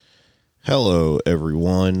Hello,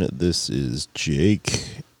 everyone. This is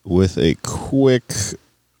Jake with a quick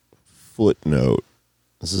footnote.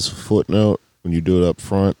 Is this a footnote when you do it up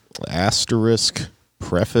front? Asterisk?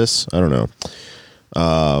 Preface? I don't know.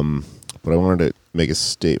 But I wanted to make a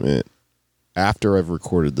statement after I've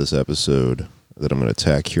recorded this episode that I'm going to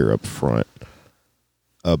tack here up front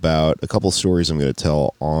about a couple stories I'm going to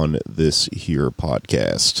tell on this here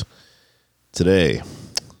podcast. Today,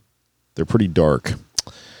 they're pretty dark.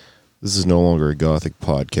 This is no longer a gothic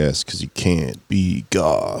podcast because you can't be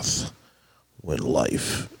goth when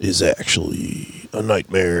life is actually a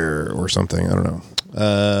nightmare or something. I don't know.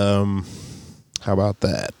 How about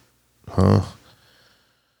that? Huh?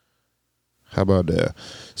 How about that?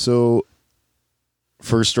 So,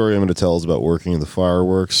 first story I'm going to tell is about working in the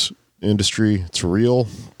fireworks industry. It's real,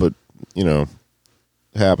 but,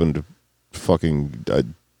 happened fucking, I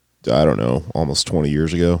don't know, almost 20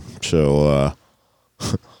 years ago. So,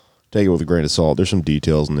 take it with a grain of salt. There's some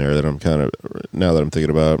details in there that I'm kind of, now that I'm thinking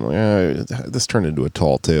about it, I'm like, this turned into a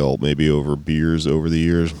tall tale maybe over beers over the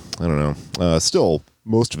years. I don't know. Still,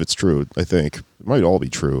 most of it's true, I think. It might all be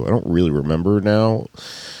true. I don't really remember now.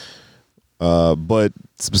 But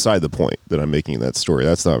it's beside the point that I'm making that story.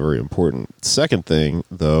 That's not very important. Second thing,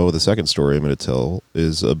 though, the second story I'm going to tell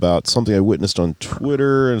is about something I witnessed on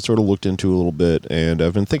Twitter and sort of looked into a little bit, and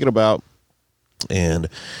I've been thinking about, and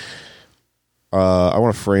I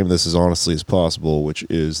want to frame this as honestly as possible, which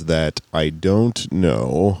is that I don't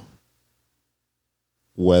know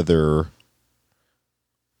whether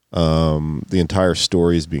the entire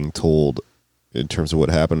story is being told in terms of what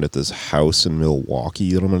happened at this house in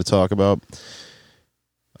Milwaukee that I'm going to talk about.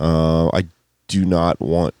 I do not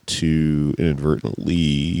want to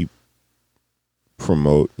inadvertently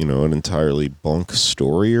promote, an entirely bunk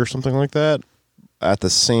story or something like that. At the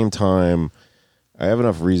same time, I have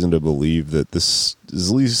enough reason to believe that this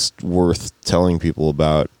is at least worth telling people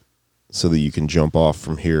about so that you can jump off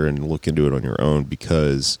from here and look into it on your own,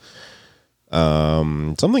 because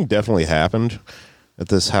something definitely happened at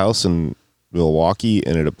this house in Milwaukee,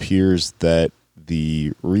 and it appears that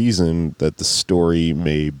the reason that the story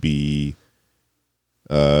may be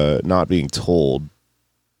not being told,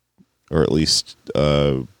 or at least,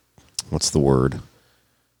 what's the word?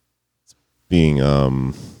 It's being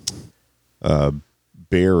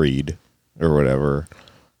buried or whatever,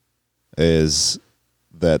 is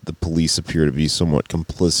that the police appear to be somewhat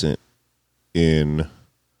complicit in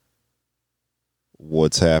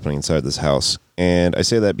what's happening inside this house. And I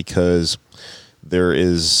say that because there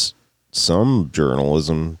is some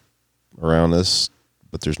journalism around this,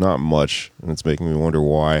 but there's not much, and it's making me wonder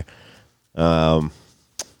why.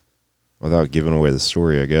 Without giving away the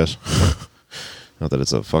story, I guess. Not that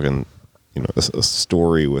it's a fucking, a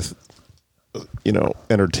story with,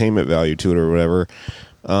 entertainment value to it or whatever.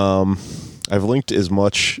 I've linked as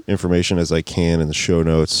much information as I can in the show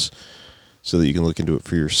notes so that you can look into it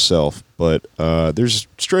for yourself. But there's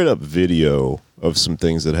straight up video of some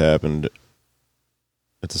things that happened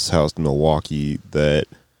at this house in Milwaukee that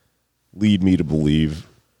lead me to believe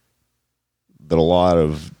that a lot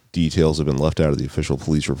of details have been left out of the official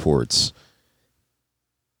police reports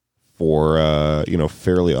for,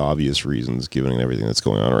 fairly obvious reasons, given everything that's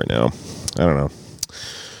going on right now. I don't know.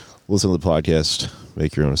 Listen to the podcast.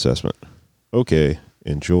 Make your own assessment. Okay.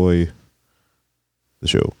 Enjoy the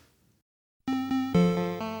show.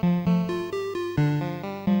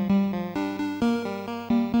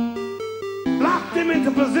 Lock them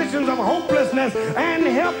into positions of hopelessness and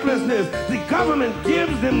helplessness. The government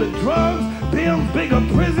gives them the drugs, builds bigger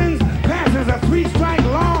prisons, passes a 3-strike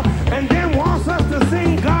law, and then wants us to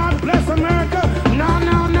sing God Bless America. No,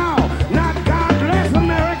 no, no. Not God Bless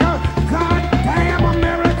America. God damn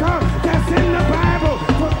America. That's in the Bible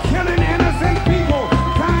for killing innocent people.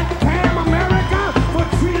 God damn America for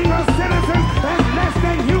treating us citizens as less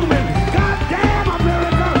than human. God damn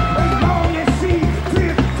America as long as she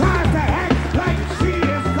tries to act like she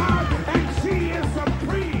is God and she is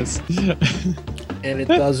supreme. And it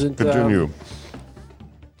doesn't Continue. Do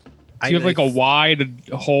you have like a wide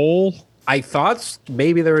hole? I thought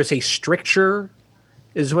maybe there was a stricture,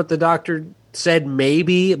 is what the doctor said,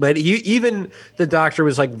 maybe. But even the doctor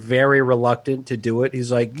was like very reluctant to do it.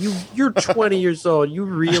 He's like, you're 20 years old. You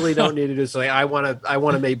really don't need to do something. I want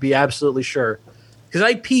to be absolutely sure. Because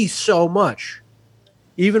I pee so much,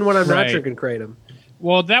 even when I'm not drinking Kratom.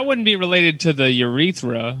 Well, that wouldn't be related to the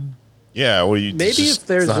urethra. Yeah, well, maybe if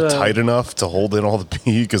there's not tight enough to hold in all the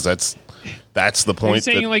pee, because that's the point. Are you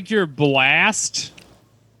saying like your blast?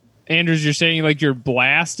 Andrews, you're saying like your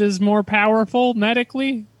blast is more powerful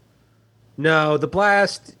medically? No, the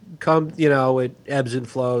blast it ebbs and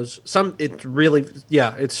flows.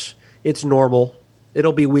 It's It's normal.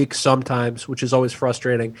 It'll be weak sometimes, which is always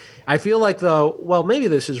frustrating. I feel like, though, well, maybe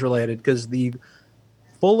this is related because the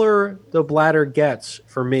fuller the bladder gets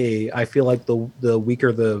for me, I feel like the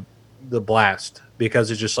weaker the blast,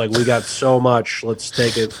 because it's just like, we got so much, let's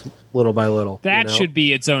take it little by little. That should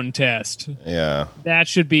be its own test. Yeah. That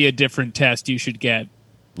should be a different test you should get.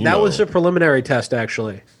 That was a preliminary test,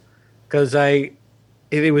 actually, because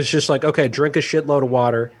it was just like, okay, drink a shitload of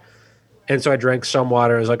water. And so I drank some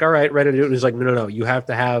water. I was like, all right, ready to do it. It was like, no. You have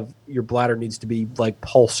to have, your bladder needs to be like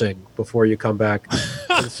pulsing before you come back.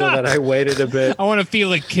 And so then I waited a bit. I want to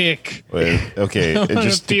feel a kick. Wait, okay, and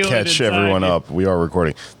just to feel it catch inside everyone you. up, we are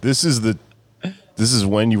recording. This is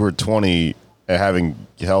when you were 20 and having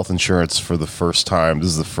health insurance for the first time. This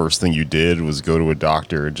is the first thing you did was go to a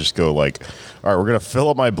doctor and just go like, all right, we're going to fill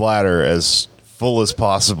up my bladder as full as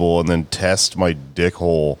possible and then test my dick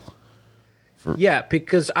hole. Yeah,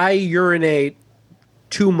 because I urinate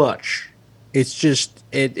too much. It's just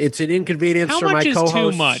it's an inconvenience How for my much is co-hosts.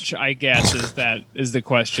 too much? I guess is the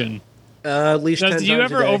question. At least 10 Do you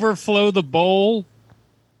times a ever day. overflow the bowl?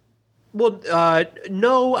 Well,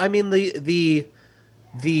 no. I mean the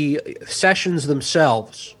sessions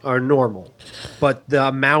themselves are normal, but the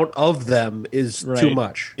amount of them is too Right.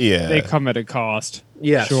 much. Yeah. They come at a cost.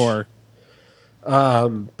 Yes. Sure.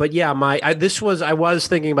 But yeah, I was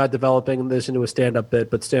thinking about developing this into a stand-up bit,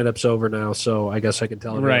 but stand-up's over now, so I guess I can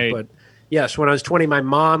tell it. Right. But yes, when I was 20, my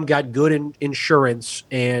mom got good insurance,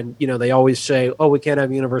 and they always say, "Oh, we can't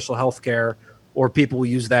have universal health care," or people will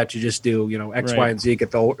use that to just do X, Right. Y, and Z,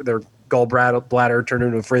 get their gallbladder turned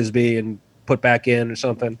into a frisbee and put back in or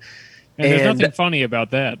something. And there's And- nothing funny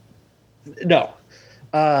about that. No.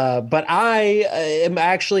 But I am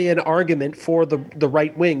actually an argument for the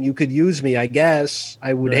right wing. You could use me, I guess.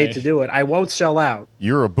 I would hate Right. to do it. I won't sell out.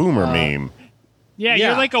 You're a boomer meme. Yeah, Yeah.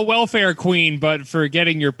 you're like a welfare queen, but for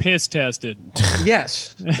getting your piss tested.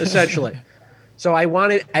 Yes, essentially. So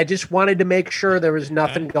I just wanted to make sure there was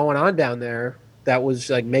nothing going on down there that was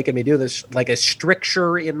like making me do this, like a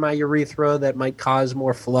stricture in my urethra that might cause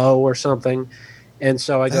more flow or something. And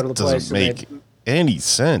so I go to the That place doesn't and make any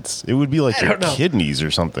sense. It would be like I your don't know. kidneys or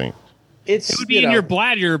something. it's It would be in your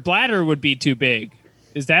bladder. Your bladder would be too big.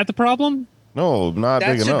 Is that the problem? No, not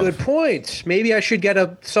big That's a enough. good point. Maybe I should get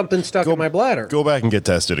something stuck in my bladder. Go back and get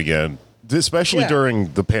tested again. Especially Yeah.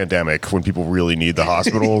 during the pandemic when people really need the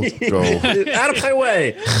hospital. Go. Out of my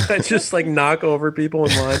way. I just like knock over people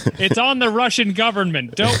in line. It's on the Russian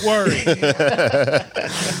government. Don't worry.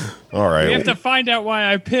 All We have right. to find out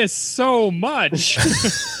why I piss so much.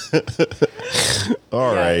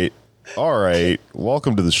 All right. All right.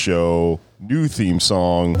 Welcome to the show. New theme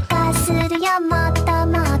song. するよもっと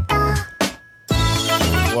もっと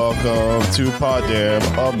Welcome to Poddam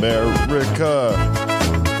America.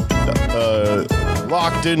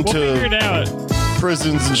 Locked We'll figure into it out.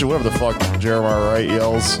 prisons and shit. Whatever the fuck Jeremiah Wright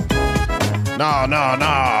yells. No.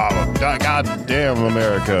 God damn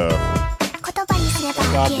America. 言葉にすれば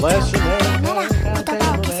God 消え bless ちゃうからなら America. 言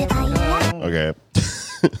葉を消せばいいや Okay.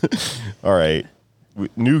 All right.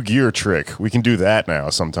 New gear trick. We can do that now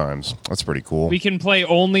sometimes. That's pretty cool. We can play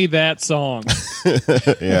only that song.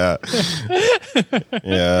 Yeah.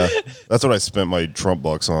 Yeah. That's what I spent my Trump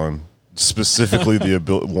bucks on. Specifically the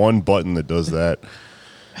one button that does that.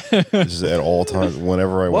 Just at all times,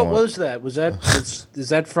 whenever I What want. was that? Is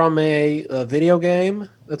that from a video game?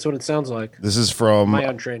 That's what it sounds like. This is from. My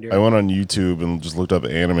untrained ear. I went on YouTube and just looked up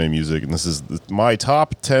anime music, and this is my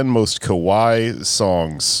top 10 most kawaii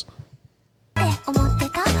songs. って思って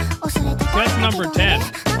た恐れてた That's number 10.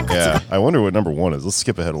 Yeah, I wonder what number one is. Let's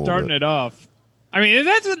skip ahead a little Starting bit. it off. I mean,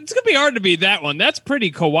 it's going to be hard to beat that one. That's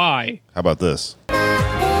pretty kawaii. How about this?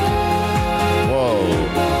 Whoa,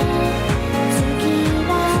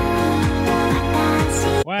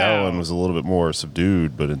 Wow. that one was a little bit more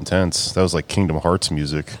subdued but intense. That was like Kingdom Hearts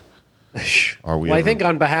music. Are we? Well, I ever- think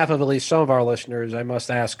on behalf of at least some of our listeners, I must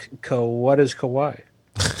ask, what is kawaii?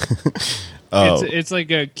 Oh, It's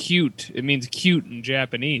like a cute. It means cute in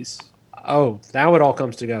Japanese, Oh, now it all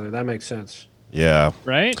comes together. That makes sense. yeah.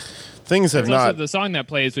 right? Things have It's also not. the song that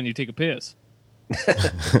plays when you take a piss.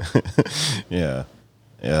 Yeah.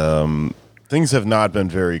 Things have not been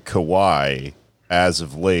very kawaii as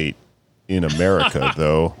of late in America,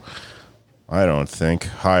 though. I don't think.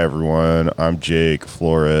 Hi, everyone. I'm Jake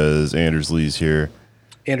Flores. Anders Lee's here.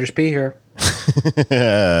 Anders P. here.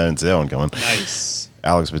 And that one going. Nice.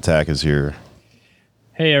 Alex Batak is here.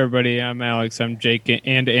 Hey, everybody. I'm Alex. I'm Jake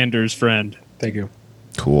and Anders' friend. Thank you.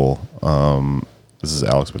 Cool. This is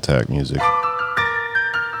Alex Batak music.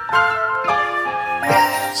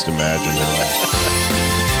 Just imagine it.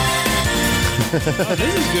 Oh,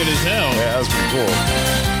 this is good as hell. Yeah, that's pretty cool.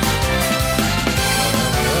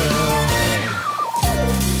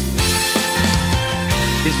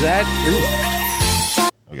 that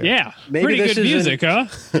Okay. Yeah, Maybe pretty this good isn't- music, huh?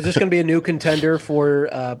 is this going to be a new contender for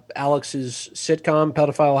Alex's sitcom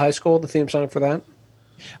Pedophile High School? The theme song for that?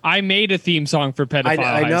 I made a theme song for Pedophile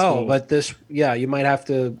I High know, School. but this, yeah, you might have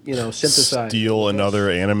to, synthesize. Steal another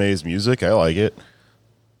anime's music. I like it.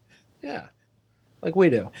 Yeah, like we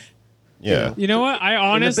do. Yeah. You know what? I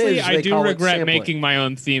honestly, biz, I they do call it regret sampling. making my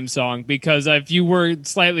own theme song because if you were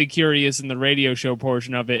slightly curious in the radio show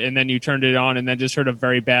portion of it and then you turned it on and then just heard a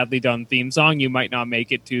very badly done theme song, you might not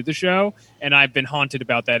make it to the show. And I've been haunted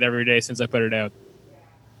about that every day since I put it out.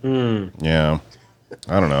 Yeah.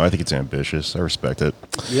 I don't know. I think it's ambitious. I respect it.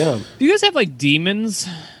 Yeah, Do you guys have like demons?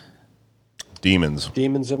 Demons.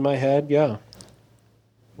 demons in my head. Yeah,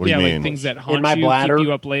 What do yeah, you like mean? things that haunt my you, bladder? keep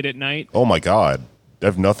you up late at night. Oh my god. I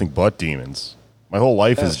have nothing but demons. My whole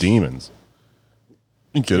life is Yes. demons.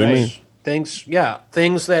 You kidding me? things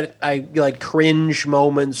that I like cringe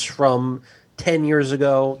moments from 10 years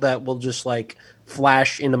ago that will just like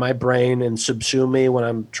flash into my brain and subsume me when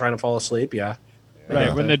I'm trying to fall asleep. Yeah.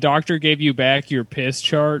 Right. When the doctor gave you back your piss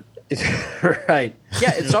chart, Right.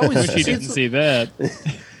 Yeah, it's always wish you didn't see that.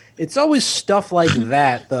 it's always stuff like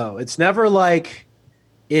that though. It's never like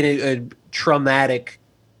in a traumatic,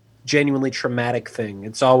 genuinely traumatic thing.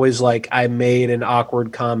 It's always like I made an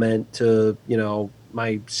awkward comment to,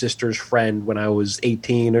 my sister's friend when I was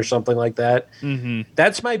 18 or something like that. Mm-hmm.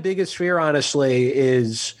 That's my biggest fear, honestly,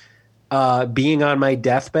 is being on my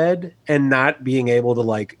deathbed and not being able to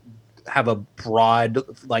like have a broad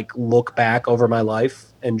like look back over my life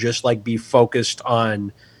and just like be focused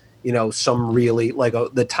on, some really like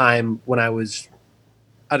the time when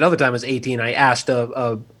another time I was 18, I asked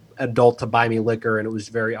a adult to buy me liquor and it was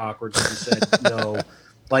very awkward because he said no.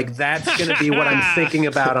 Like that's going to be what I'm thinking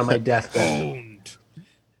about on my deathbed.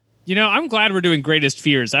 I'm glad we're doing Greatest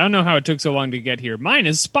Fears. I don't know how it took so long to get here. Mine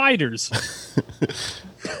is spiders.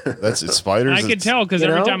 That's it. Spiders. I can it's- tell because You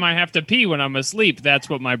every know? time I have to pee when I'm asleep, that's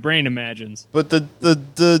what my brain imagines. But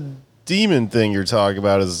the demon thing you're talking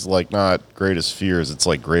about is like not greatest fears. It's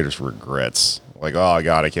like greatest regrets. Like, oh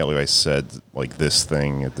god, I can't believe I said like this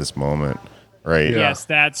thing at this moment. Right. Yes,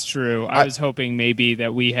 that's true. I was hoping maybe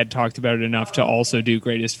that we had talked about it enough to also do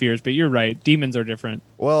Greatest Fears, but you're right. Demons are different.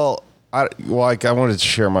 Well, I wanted to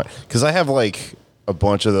share my because I have like a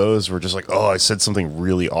bunch of those where just like, oh, I said something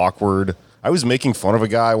really awkward. I was making fun of a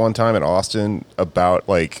guy one time in Austin about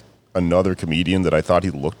like another comedian that I thought he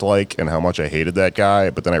looked like and how much I hated that guy,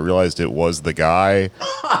 but then I realized it was the guy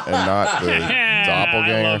and not the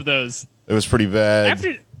doppelganger. I love those. It was pretty bad.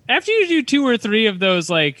 After you do 2 or 3 of those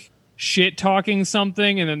like shit talking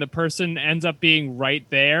something and then the person ends up being right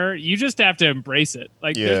there, you just have to embrace it.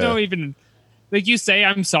 Like there's Yeah. no even like you say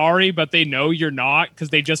I'm sorry, but they know you're not because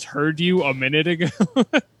they just heard you a minute ago.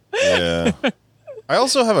 Yeah. I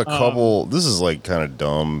also have a couple. This is like kind of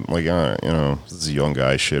dumb, like this is young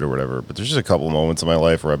guy shit or whatever. But there's just a couple moments in my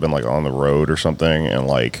life where I've been like on the road or something, and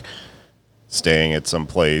like staying at some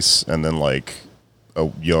place, and then like a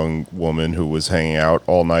young woman who was hanging out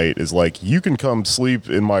all night is like, "You can come sleep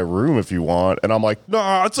in my room if you want," and I'm like,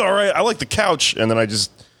 "No, it's all right. I like the couch," and then I just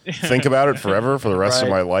think about it forever for the rest of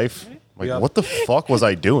Right. my life. Like, Yep. what the fuck was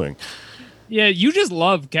I doing? Yeah, you just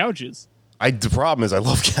love couches. The problem is I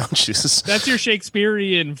love couches. That's your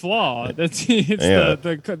Shakespearean flaw. That's it's Yeah.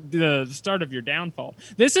 the start of your downfall.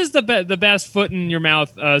 This is the best foot in your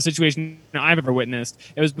mouth situation I've ever witnessed.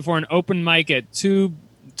 It was before an open mic at Two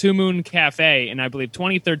Moon Cafe in I believe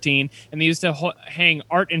 2013, and they used to hang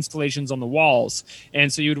art installations on the walls.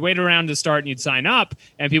 And so you'd wait around to start, and you'd sign up,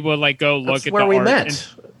 and people would like go look That's at where the we art. met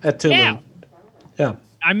at Two Yeah. Moon. Yeah.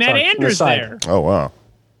 I met Sorry, Andrews aside. there. Oh wow.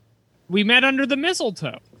 We met under the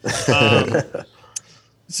mistletoe.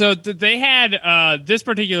 So they had this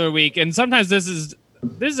particular week, and sometimes this is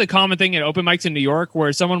a common thing at open mics in New York,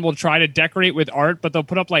 where someone will try to decorate with art, but they'll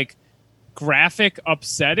put up like graphic,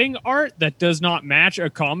 upsetting art that does not match a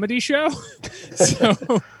comedy show.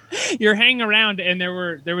 So you're hanging around, and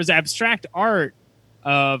there was abstract art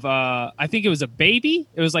of I think it was a baby.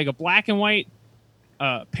 It was like a black and white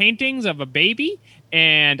paintings of a baby,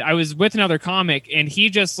 and I was with another comic, and he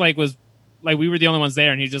just like was like, we were the only ones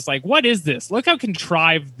there, and he's just like, what is this? Look how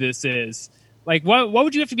contrived this is. Like, what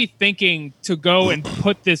would you have to be thinking to go and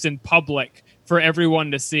put this in public for everyone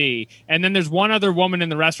to see? And then there's one other woman in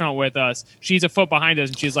the restaurant with us. She's a foot behind us,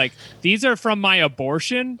 and she's like, these are from my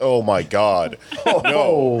abortion. Oh my god.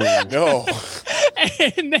 No. No.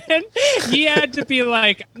 And then he had to be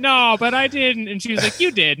like, no, but I didn't. And she was like, you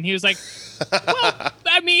did. And he was like, well,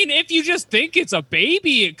 I mean, if you just think it's a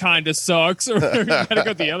baby, it kind of sucks. Or you gotta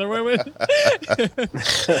go the other way with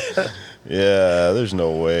it. Yeah, there's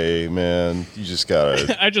no way, man. You just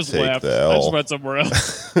gotta. I just take left. the I just L. went somewhere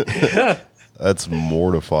else. That's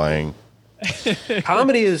mortifying.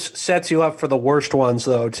 Comedy sets you up for the worst ones,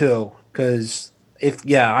 though, too. Because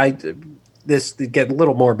this get a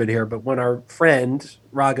little morbid here, but when our friend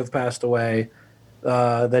Raghav passed away,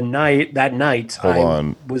 that night Hold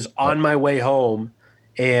on. was on my way home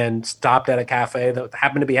and stopped at a cafe that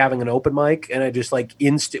happened to be having an open mic, and I just like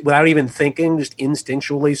without even thinking, just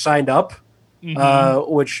instinctually signed up,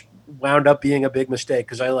 which wound up being a big mistake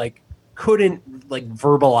because I like couldn't like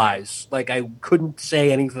verbalize, like I couldn't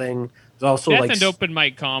say anything. It was also Death like and open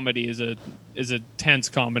mic comedy is a tense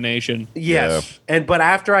combination. yes, but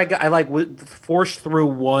after I forced through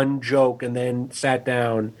one joke and then sat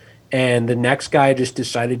down. And the next guy just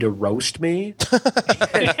decided to roast me.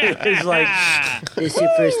 It was like, "This is your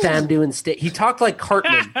first time doing stand." He talked like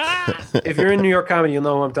Cartman. If you're in New York comedy, you'll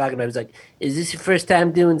know what I'm talking about. He's like, "Is this your first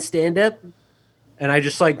time doing stand up?" And I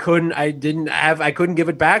just like couldn't give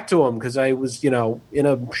it back to him because I was, in a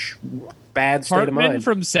bad state of Hartman mind.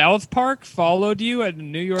 from South Park followed you at a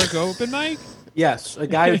New York open mic? Yes, a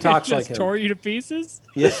guy who talks Just like him. tore you to pieces?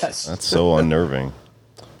 Yes. That's so unnerving.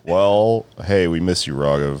 Well, hey, we miss you,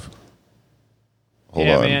 Raghav. Hold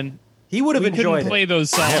on. Man. He would have We enjoyed couldn't play it.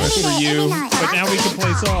 those songs for you, but now we can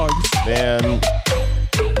play songs.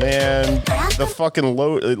 Man, the fucking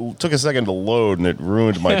load. It took a second to load, and it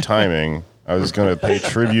ruined my timing. I was going to pay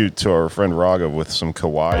tribute to our friend Raghav with some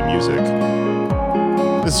kawaii music.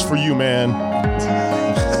 This is for you, man.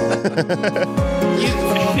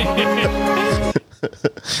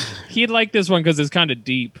 He'd like this one because it's kind of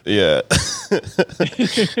deep. Yeah.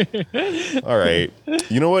 All right.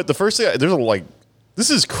 You know what? The first thing, this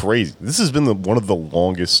is crazy. This has been one of the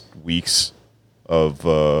longest weeks of,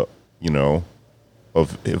 of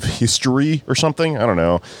history or something. I don't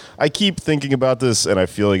know. I keep thinking about this, and I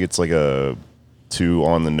feel like it's like a too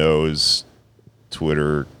on the nose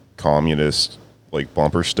Twitter communist like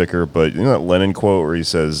bumper sticker. But you know that Lenin quote where he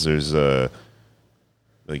says there's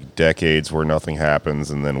like decades where nothing happens,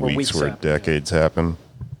 and then weeks where happen, decades happen.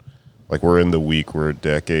 Like we're in the week where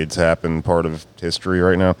decades happen part of history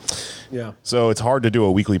right now. Yeah. So it's hard to do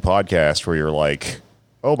a weekly podcast where you're like,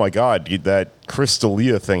 oh my God, that Chris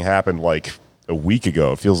D'Elia thing happened like a week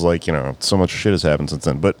ago. It feels like, so much shit has happened since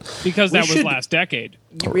then. But Because We that was should- last decade.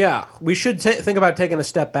 Yeah. We should think about taking a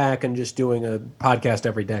step back and just doing a podcast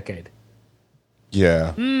every decade.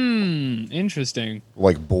 yeah, Interesting.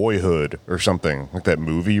 like Boyhood or something, like that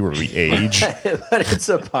movie where we age. But it's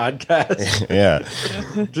a podcast.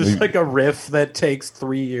 Yeah. Just like a riff that takes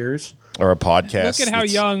 3 years. Or a podcast. Look at how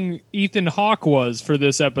that's- young Ethan Hawke was for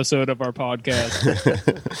this episode of our podcast.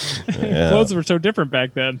 Yeah. Clothes were so different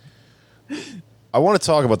back then. I want to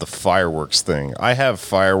talk about the fireworks thing. I have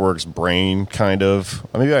fireworks brain, kind of.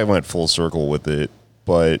 Maybe I went full circle with it,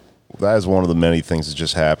 but that is one of the many things that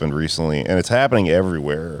just happened recently, and it's happening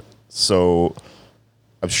everywhere. So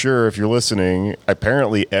I'm sure if you're listening,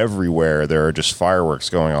 apparently everywhere there are just fireworks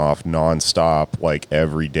going off nonstop, like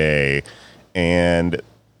every day. And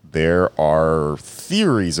there are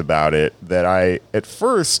theories about it that I at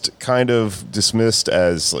first kind of dismissed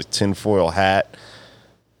as like tinfoil hat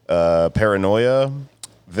paranoia.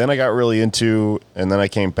 Then I got really into, and then I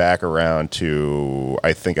came back around to,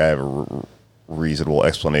 I think I have a reasonable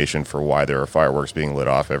explanation for why there are fireworks being lit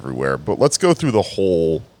off everywhere. But let's go through the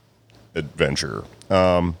whole adventure.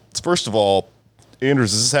 First of all,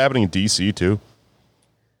 Anders, is this happening in DC too?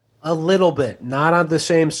 A little bit. Not on the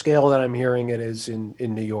same scale that I'm hearing it is in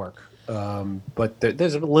New York. But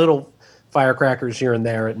there's a little firecrackers here and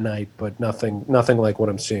there at night, but nothing like what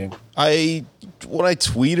I'm seeing. When I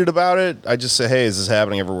tweeted about it, I just said, hey, is this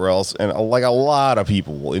happening everywhere else? And like a lot of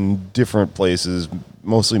people in different places,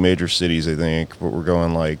 mostly major cities, I think, but we're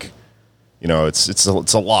going like, it's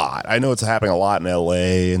a lot. I know it's happening a lot in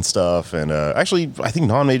LA and stuff, and actually I think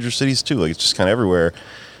non-major cities too. Like it's just kind of everywhere.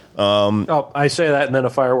 Oh, I say that, and then a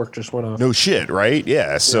firework just went off. No shit, right?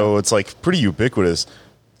 Yeah. So it's like pretty ubiquitous.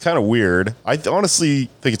 Kind of weird. I honestly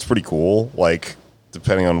think it's pretty cool. Like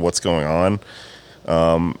depending on what's going on,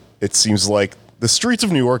 it seems like the streets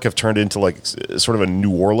of New York have turned into like sort of a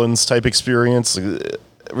New Orleans type experience. Like,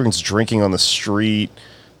 everyone's drinking on the street.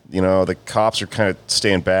 The cops are kind of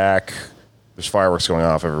staying back. There's fireworks going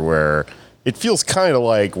off everywhere. It feels kind of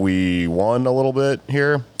like we won a little bit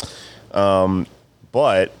here.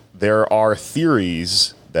 But there are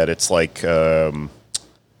theories that it's like, like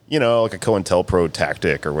a COINTELPRO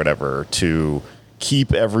tactic or whatever to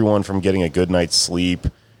keep everyone from getting a good night's sleep,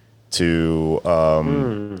 to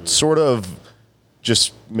sort of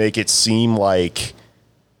just make it seem like,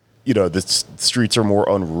 you know, the streets are more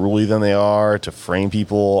unruly than they are, to frame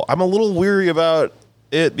people. I'm a little weary about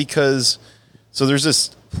it because, so there's this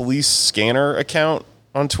police scanner account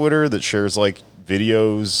on Twitter that shares like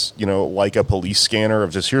videos, you know, like a police scanner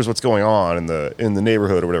of just here's what's going on in the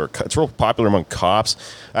neighborhood or whatever. It's real popular among cops.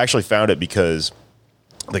 I actually found it because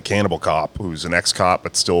the Cannibal Cop, who's an ex-cop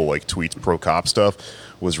but still like tweets pro-cop stuff,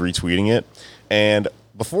 was retweeting it. And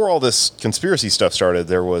before all this conspiracy stuff started,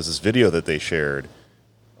 there was this video that they shared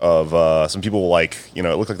of some people, like, you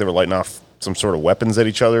know, it looked like they were lighting off some sort of weapons at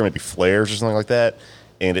each other, maybe flares or something like that.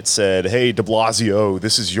 And it said, "Hey, de Blasio,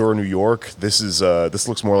 this is your New York. This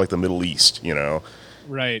looks more like the Middle East, you know."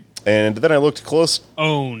 Right. And then I looked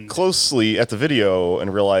Owned. closely at the video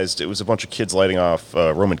and realized it was a bunch of kids lighting off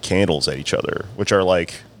Roman candles at each other, which are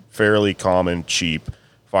like fairly common, cheap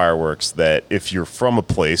fireworks that if you're from a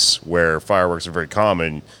place where fireworks are very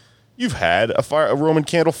common, you've had a Roman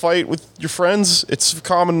candle fight with your friends. It's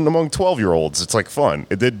common among 12-year-olds. It's like fun.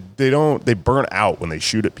 They burn out when they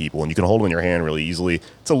shoot at people, and you can hold them in your hand really easily.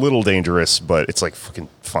 It's a little dangerous, but it's like fucking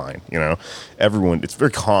fine, you know? It's very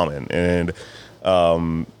common. And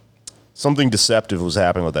something deceptive was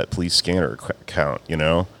happening with that police scanner account, you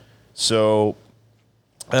know? So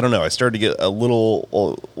I don't know. I started to get a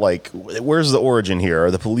little like, where's the origin here?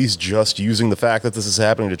 Are the police just using the fact that this is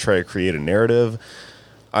happening to try to create a narrative?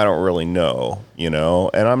 I don't really know, you know,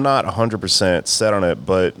 and I'm not 100% set on it.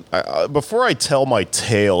 But before I tell my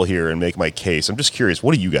tale here and make my case, I'm just curious.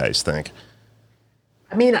 What do you guys think?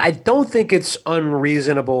 I mean, I don't think it's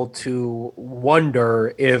unreasonable to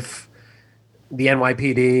wonder if the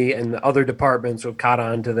NYPD and the other departments who have caught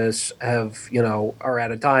on to this are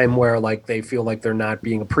at a time where like they feel like they're not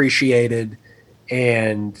being appreciated,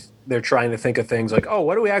 and they're trying to think of things like, oh,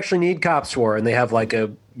 what do we actually need cops for? And they have like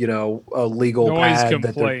a legal Noise pad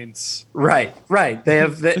complaints. Right.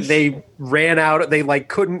 They ran out. They like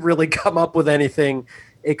couldn't really come up with anything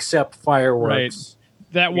except fireworks. Right.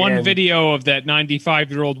 That one video of that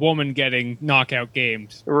 95-year-old woman getting knockout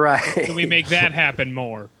gamed. Right. Can we make that happen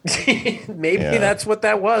more? Maybe that's what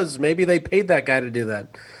that was. Maybe they paid that guy to do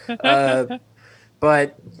that.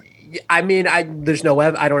 But I mean, I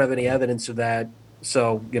don't have any evidence of that.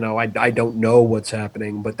 So, you know, I don't know what's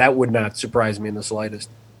happening, but that would not surprise me in the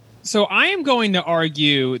slightest. So I am going to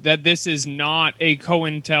argue that this is not a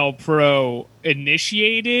COINTELPRO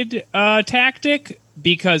initiated tactic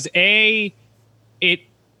because A, it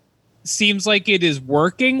seems like it is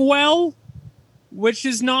working well, which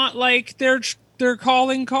is not like their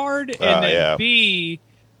calling card, and then B,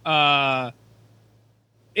 there's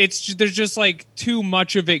just like too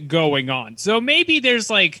much of it going on. So maybe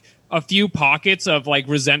there's like a few pockets of like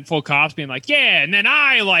resentful cops being like, yeah, and then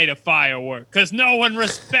I light a firework because no one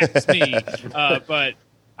respects me. But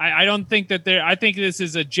I don't think that I think this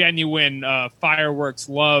is a genuine fireworks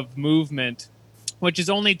love movement, which is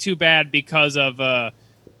only too bad because of the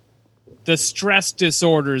stress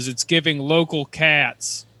disorders it's giving local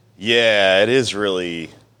cats. Yeah, it is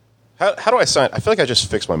really. How do I sign? I feel like I just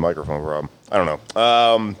fixed my microphone problem. I don't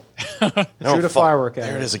know. Shoot a firework at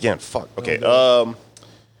There it. it is again. Fuck. Okay.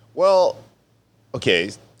 Well,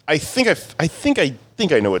 okay. I think I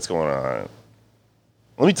know what's going on.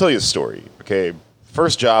 Let me tell you a story. Okay.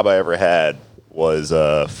 First job I ever had was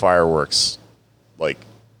fireworks, like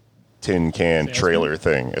tin can trailer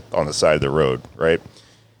thing on the side of the road, right?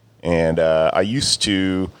 And I used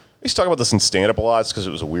to talk about this in stand-up a lot because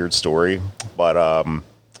it was a weird story, but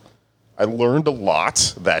I learned a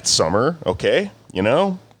lot that summer. Okay, you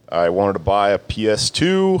know, I wanted to buy a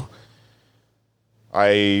PS2.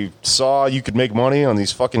 I saw you could make money on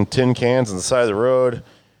these fucking tin cans on the side of the road.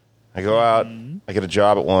 I go out, I get a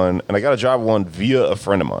job at one, and I got a job at one via a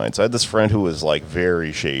friend of mine. So I had this friend who was like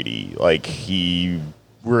very shady. Like we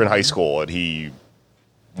were in high school and he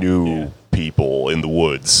knew people in the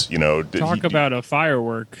woods, you know. Talk about a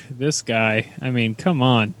firework. This guy, I mean, come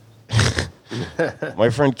on. My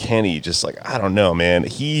friend Kenny, just like, I don't know, man.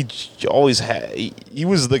 He always had, he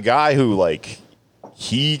was the guy who like,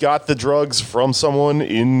 he got the drugs from someone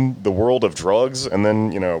in the world of drugs, and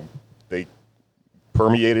then, you know, they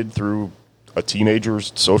permeated through a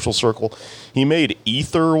teenager's social circle. He made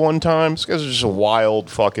ether one time. This guy's just a wild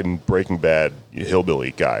fucking Breaking Bad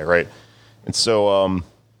hillbilly guy, right? And so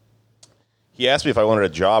he asked me if I wanted a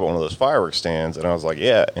job at one of those fireworks stands, and I was like,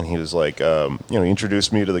 yeah. And he was like, he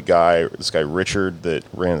introduced me to this guy Richard that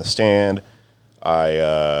ran the stand.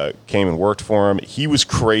 I came and worked for him. He was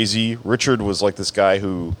crazy. Richard was like this guy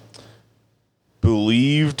who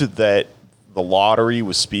believed that the lottery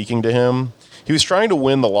was speaking to him. He was trying to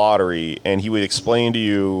win the lottery, and he would explain to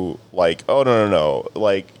you, like, oh, no.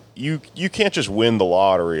 Like, you can't just win the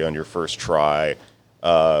lottery on your first try.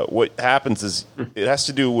 What happens is it has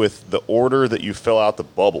to do with the order that you fill out the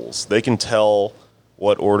bubbles. They can tell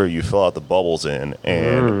what order you fill out the bubbles in,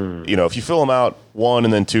 and if you fill them out 1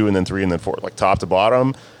 and then 2 and then 3 and then 4, like top to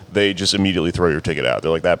bottom, they just immediately throw your ticket out. They're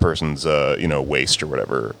like, that person's waste or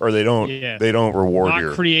whatever, or they don't reward Not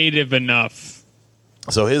your creative enough.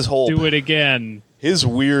 So his whole Do it again. his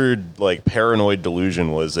weird like paranoid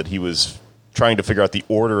delusion was that he was trying to figure out the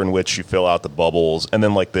order in which you fill out the bubbles, and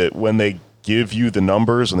then like when they give you the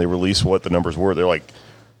numbers and they release what the numbers were, they're like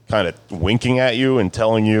kind of winking at you and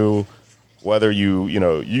telling you whether you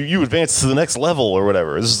advance to the next level or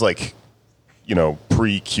whatever. This is like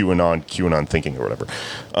pre-QAnon thinking or whatever.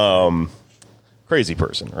 Crazy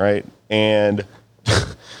person, right? And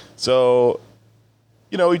so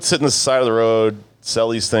he'd sit in the side of the road, sell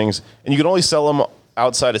these things, and you could only sell them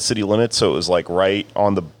outside of city limits, so it was like right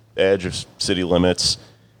on the edge of city limits,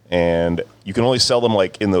 and you can only sell them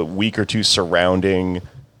like in the week or two surrounding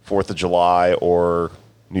 4th of July or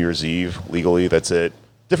New Year's Eve legally. That's it.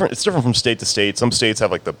 It's different from state to state. Some states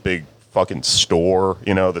have like the big fucking store,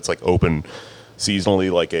 that's like open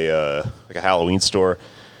seasonally, like a Halloween store.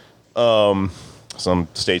 Some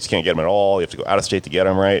states can't get them at all. You have to go out of state to get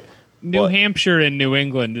them, right? New Hampshire and New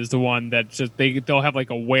England is the one that just they'll have like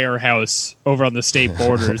a warehouse over on the state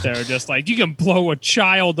borders that are just like, you can blow a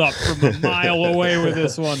child up from a mile away with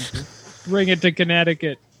this one. Bring it to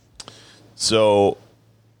Connecticut. So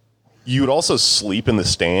you would also sleep in the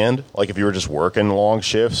stand, like if you were just working long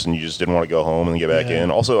shifts and you just didn't want to go home and then get back in.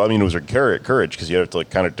 Also, I mean, it was a courage because you have to like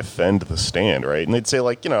kind of defend the stand, right? And they'd say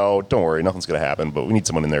like, don't worry, nothing's going to happen, but we need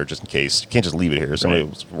someone in there just in case. You can't just leave it here. Somebody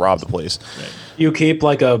will rob the place. Right. You keep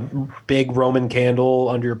like a big Roman candle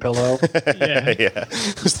under your pillow. Yeah. Yeah.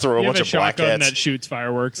 Just throw a You have bunch a of black shotgun hats. that shoots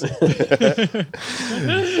fireworks.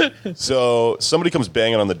 So somebody comes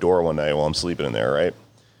banging on the door one night while I'm sleeping in there, right?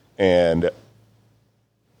 And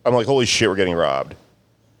I'm like, holy shit, we're getting robbed.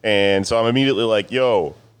 And so I'm immediately like,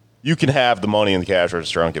 yo, you can have the money in the cash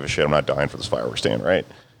register. I don't give a shit. I'm not dying for this fireworks stand, right?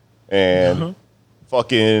 And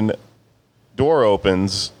fucking door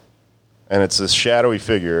opens, and it's this shadowy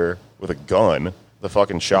figure with a gun, the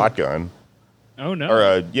fucking shotgun. Oh, no.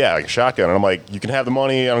 Or, like a shotgun. And I'm like, you can have the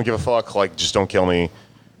money. I don't give a fuck. Like, just don't kill me.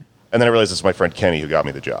 And then I realized it's my friend Kenny who got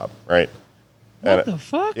me the job, right? What the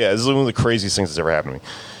fuck? Yeah, this is one of the craziest things that's ever happened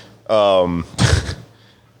to me.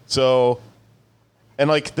 So, and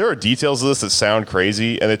like, there are details of this that sound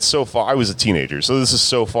crazy, and it's so far. I was a teenager, so this is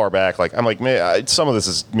so far back. Like, I'm like, man, some of this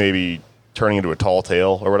is maybe turning into a tall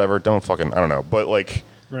tale or whatever. I don't know. But like,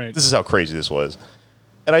 this is how crazy this was.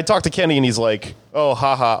 And I talked to Kenny, and he's like, "Oh,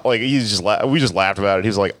 haha!" Like we just laughed about it. He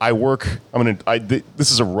was like,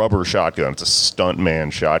 this is a rubber shotgun. It's a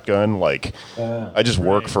stuntman shotgun. Like, I just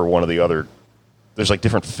work for one of the other. There's like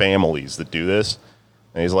different families that do this,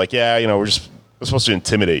 and he's like, "Yeah, we're supposed to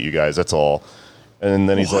intimidate you guys. That's all." And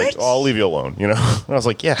then he's like, "Oh, I'll leave you alone." And I was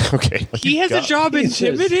like, "Yeah, okay." Like, He has a job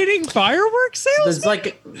intimidating fireworks sales. There's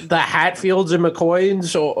like the Hatfields and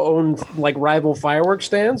McCoys own like rival fireworks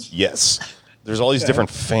stands. Yes. There's all these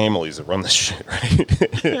different families that run this shit,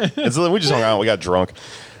 right? And so then we just hung out. We got drunk,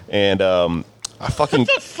 and I fucking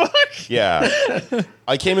What the fuck? Yeah.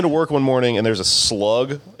 I came into work one morning, and there's a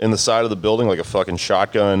slug in the side of the building, like a fucking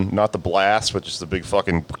shotgun, not the blast, but just the big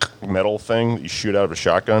fucking metal thing that you shoot out of a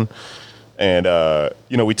shotgun. And,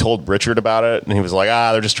 we told Richard about it, and he was like,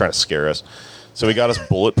 they're just trying to scare us. So he got us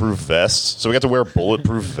bulletproof vests. So we got to wear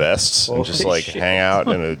bulletproof vests and just, like, hang out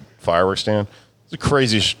in a fireworks stand. It's the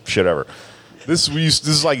craziest shit ever. This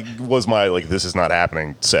was my, like, this is not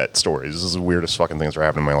happening set stories. This is the weirdest fucking things that are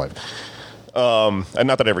happening in my life. And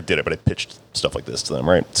not that I ever did it, but I pitched stuff like this to them,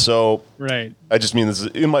 right? So, I just mean, this is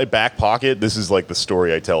in my back pocket. This is like the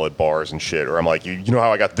story I tell at bars and shit, or I'm like, you know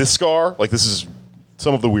how I got this scar? Like, this is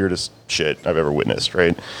some of the weirdest shit I've ever witnessed,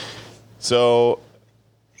 right? So,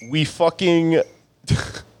 we fucking,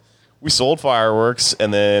 we sold fireworks,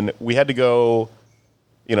 and then we had to go,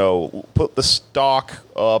 put the stock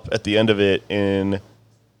up at the end of it in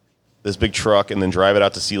this big truck and then drive it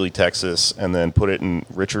out to Sealy, Texas, and then put it in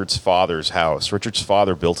Richard's father's house. Richard's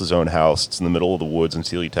father built his own house. It's in the middle of the woods in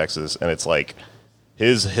Sealy, Texas, and it's like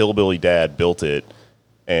his hillbilly dad built it,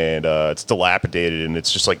 and it's dilapidated, and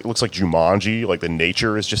it's just like, it looks like Jumanji. Like, the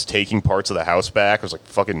nature is just taking parts of the house back. There's like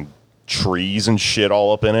fucking trees and shit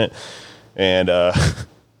all up in it. And,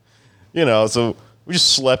 so we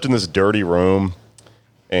just slept in this dirty room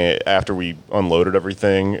after we unloaded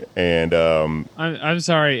everything, and I'm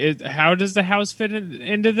sorry. How does the house fit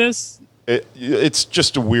into this? It's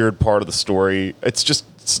just a weird part of the story. It's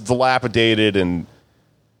dilapidated, and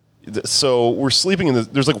So we're sleeping in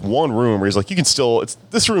there's like one room where he's like,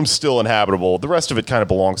 this room's still inhabitable. The rest of it kind of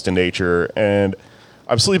belongs to nature. And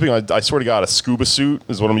I'm sleeping on, I swear to God, a scuba suit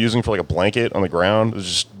is what I'm using for like a blanket on the ground. It's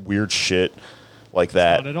just weird shit like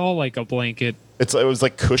that. Not at all like a blanket. It was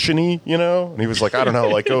like cushiony, you know? And he was like, I don't know,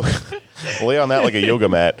 like go lay on that like a yoga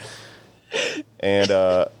mat. And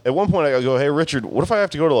at one point I go, hey, Richard, what if I have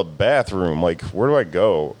to go to the bathroom? Like, where do I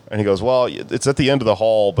go? And he goes, well, it's at the end of the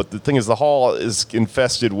hall. But the thing is, the hall is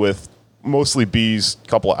infested with mostly bees,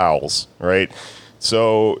 couple of owls, right?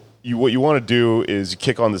 So what you want to do is you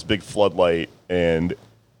kick on this big floodlight and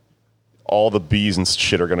all the bees and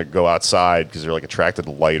shit are going to go outside because they're like attracted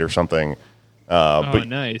to light or something. But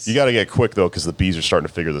nice. You got to get quick, though, because the bees are starting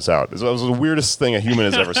to figure this out. It was the weirdest thing a human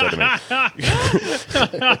has ever said to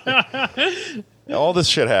me. All this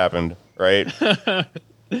shit happened, right?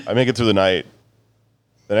 I make it through the night.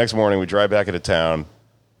 The next morning, we drive back into town,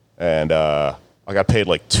 and I got paid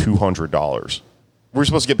like $200. We were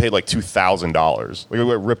supposed to get paid like $2,000. Like, we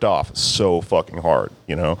got ripped off so fucking hard,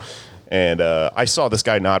 you know? And I saw this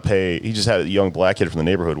guy not pay. He just had a young black kid from the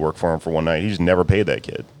neighborhood work for him for one night. He just never paid that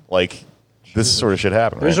kid. Like... This sort of shit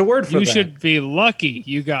happened. There's right? a word for You that. should be lucky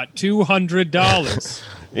you got $200.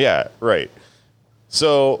 Yeah, right.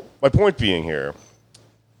 So my point being here,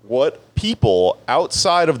 what people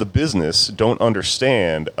outside of the business don't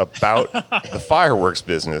understand about the fireworks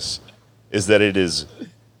business is that it is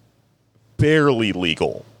barely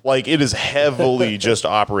legal. Like, it is heavily just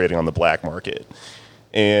operating on the black market.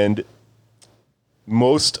 And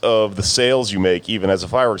most of the sales you make, even as a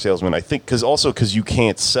fireworks salesman, I think, because you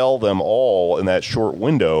can't sell them all in that short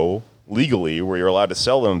window legally where you're allowed to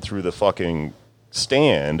sell them through the fucking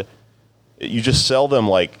stand. You just sell them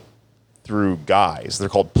like through guys. They're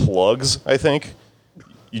called plugs, I think.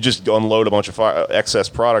 You just unload a bunch of excess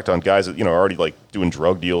product on guys that, are already like doing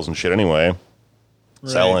drug deals and shit anyway.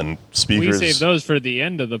 Right. Selling speakers. We save those for the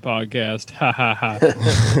end of the podcast. Ha ha ha.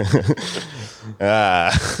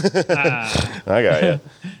 I got you.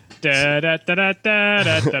 Da, da, da, da, da,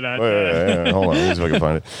 da, da, da. Wait, hold on. Let me see if I can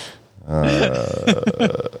find it.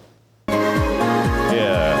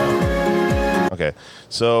 Yeah. Okay.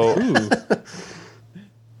 So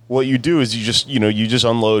what you do is you just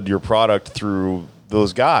unload your product through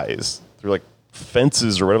those guys, through like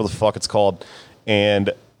fences or whatever the fuck it's called. And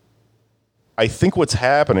I think what's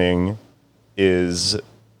happening is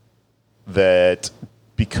that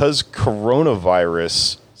because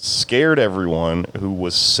coronavirus scared everyone who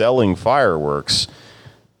was selling fireworks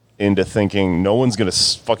into thinking no one's going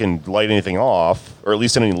to fucking light anything off, or at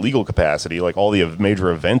least in any legal capacity, like all the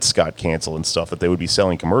major events got canceled and stuff that they would be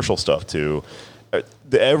selling commercial stuff to.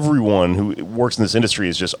 Everyone who works in this industry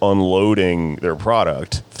is just unloading their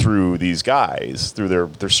product through these guys, through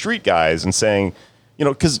their street guys, and saying,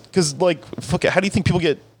 because like, fuck it, how do you think people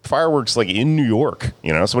get fireworks like in New York?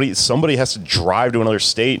 Somebody has to drive to another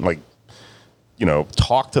state and like,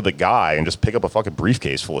 talk to the guy and just pick up a fucking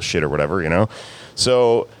briefcase full of shit or whatever,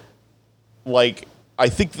 So, like, I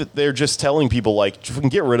think that they're just telling people, like, if we can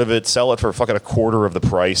get rid of it, sell it for fucking a quarter of the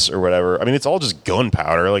price or whatever. I mean, it's all just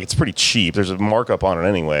gunpowder. Like, it's pretty cheap. There's a markup on it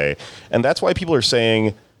anyway. And that's why people are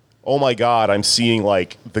saying, oh my God, I'm seeing,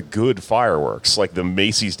 like, the good fireworks. Like, the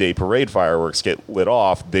Macy's Day Parade fireworks get lit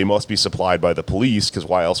off. They must be supplied by the police, because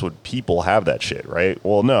why else would people have that shit, right?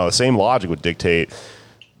 Well, no, the same logic would dictate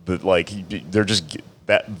that, like, they're just...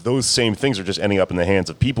 those same things are just ending up in the hands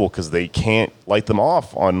of people because they can't light them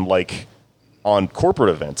off on corporate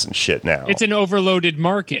events and shit now. It's an overloaded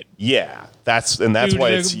market. Yeah, that's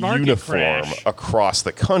why it's uniform crash across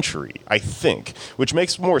the country, I think, which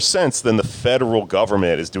makes more sense than the federal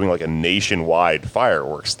government is doing like a nationwide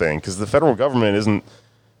fireworks thing, because the federal government isn't,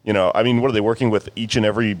 I mean, what are they working with each and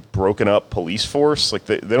every broken up police force? Like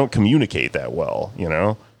they don't communicate that well,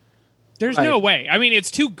 There's no way. I mean,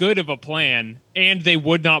 it's too good of a plan, and they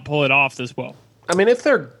would not pull it off this well. I mean, if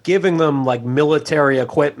they're giving them like military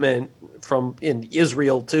equipment from in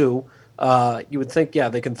Israel too, you would think, yeah,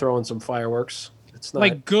 they can throw in some fireworks. It's not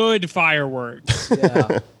like good fireworks.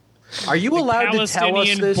 Yeah. Are you allowed to tell us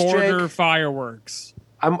Palestinian this, border Jake? fireworks.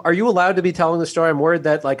 Are you allowed to be telling the story? I'm worried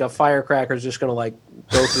that like a firecracker is just going to like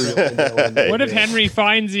go through the window. What if Henry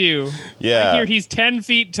finds you? Yeah. I hear he's 10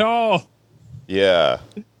 feet tall. Yeah.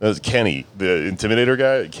 That was Kenny, the Intimidator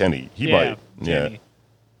guy. Kenny. He might. Kenny. Yeah.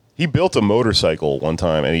 He built a motorcycle one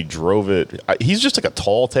time and he drove it. He's just like a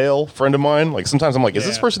tall tale friend of mine. Like sometimes I'm like, is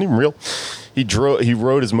this person even real? He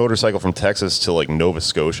rode his motorcycle from Texas to like Nova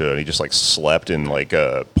Scotia and he just like slept in like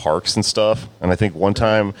parks and stuff. And I think one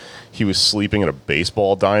time he was sleeping in a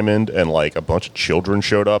baseball diamond and like a bunch of children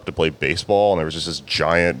showed up to play baseball and there was just this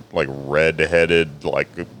giant like red-headed like,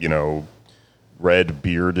 red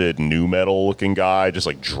bearded nu metal looking guy, just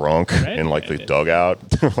like drunk in like the Redheaded.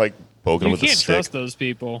 dugout, like poking him You with a can't stick. trust those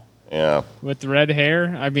people Yeah, with red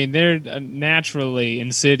hair. I mean, they're naturally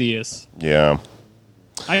insidious. yeah.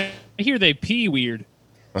 I hear they pee weird.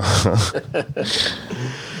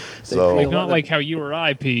 So Like, not like how you or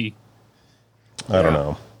I pee. I don't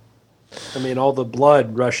know. I mean, all the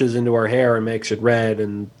blood rushes into our hair and makes it red,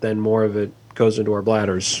 and then more of it goes into our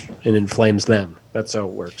bladders and inflames them. That's how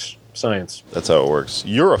it works. Science. That's how it works.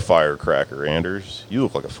 You're a firecracker, Anders. You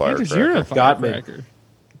look like a Anders, firecracker. you're a Got me. firecracker.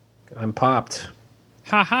 I'm popped.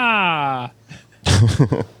 Ha ha.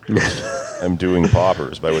 I'm doing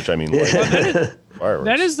poppers, by which I mean like fireworks.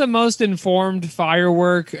 That is the most informed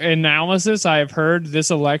firework analysis I have heard this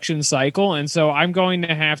election cycle, and so I'm going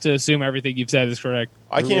to have to assume everything you've said is correct.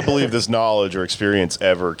 I can't believe this knowledge or experience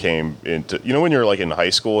ever came into. You know, when you're like in high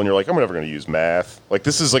school and you're like, I'm never going to use math. Like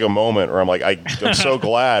this is like a moment where I'm like, I'm so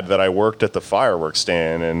glad that I worked at the fireworks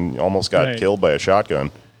stand and almost got Right. killed by a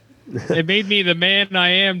shotgun. It made me the man I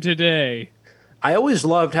am today. I always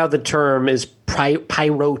loved how the term is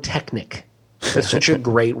pyrotechnic. That's such a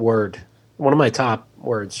great word. One of my top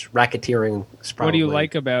words. Racketeering is probably. What do you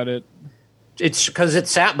like about it? It's because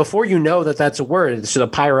it's before you know that that's a word. It's a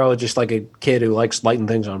pyro, just like a kid who likes lighting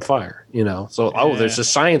things on fire. You know. So there's a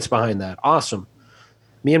science behind that. Awesome.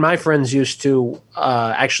 Me and my friends used to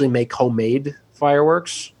actually make homemade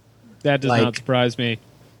fireworks. That does Like- not surprise me.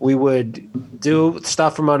 We would do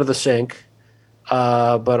stuff from under the sink,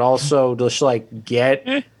 but also just like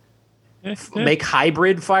make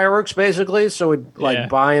hybrid fireworks basically. So we'd like Yeah.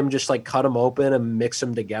 buy them, just like cut them open and mix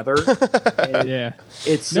them together. And Yeah.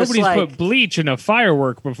 it's just Nobody's like put bleach in a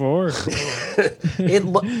firework before.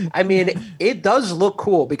 I mean, it does look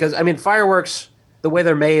cool because I mean, fireworks, the way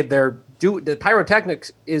they're made, the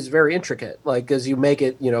pyrotechnics is very intricate. Like, as you make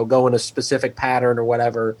it, go in a specific pattern or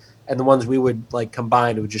whatever, and the ones we would like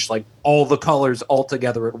combine, it would just like all the colors all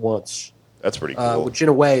together at once, That's pretty cool. which in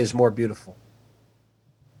a way is more beautiful.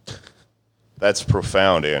 That's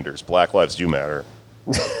profound, Anders. Black lives do matter.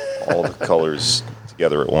 All the colors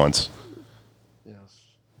together at once. Yes.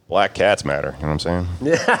 Black cats matter. You know what I'm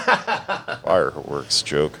saying? Fireworks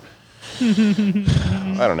joke.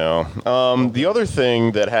 I don't know. The other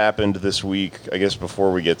thing that happened this week, I guess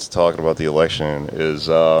before we get to talking about the election, is,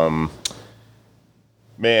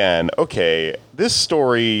 okay, this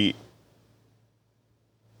story,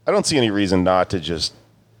 I don't see any reason not to just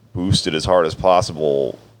boost it as hard as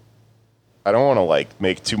possible. I don't want to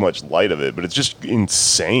make too much light of it, but it's just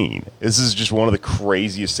insane. This is just one of the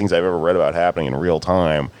craziest things I've ever read about happening in real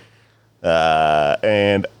time.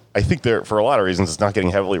 And I think for a lot of reasons, it's not getting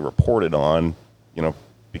heavily reported on,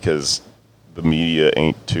 because the media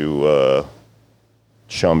ain't too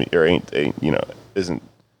chummy or ain't they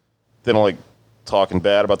don't like talking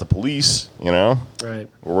bad about the police. Right.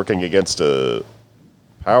 We're working against a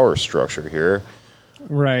power structure here.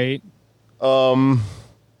 Right.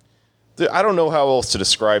 I don't know how else to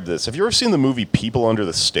describe this. Have you ever seen the movie People Under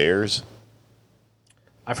the Stairs?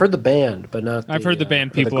 I've heard the band, but not. I've heard the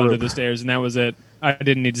band or People Under group. the Stairs, and that was it. I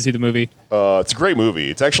didn't need to see the movie. It's a great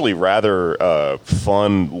movie. It's actually rather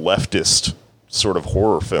fun leftist sort of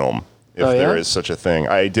horror film, if Oh, yeah? there is such a thing.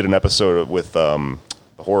 I did an episode with the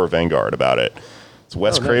Horror Vanguard about it. It's a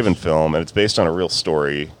Wes Oh, nice. Craven film, and it's based on a real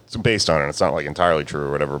story. It's based on it. It's not like entirely true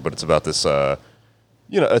or whatever, but it's about this.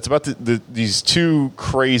 It's about these two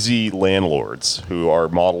crazy landlords who are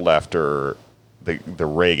modeled after the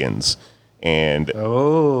Reagans. And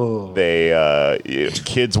Oh.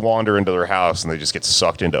 kids wander into their house and they just get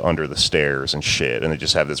sucked into under the stairs and shit, and they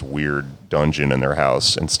just have this weird dungeon in their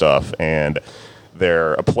house and stuff, and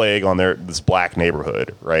they're a plague on this black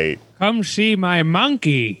neighborhood, right? Come see my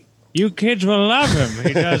monkey. You kids will love him.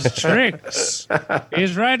 He does tricks.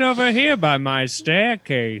 He's right over here by my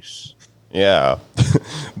staircase. Yeah.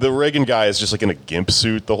 The Reagan guy is just like in a gimp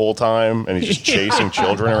suit the whole time, and he's just chasing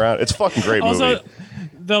children around. It's a fucking great Also, movie.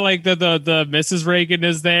 the Mrs. Reagan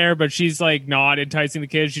is there, but she's like not enticing the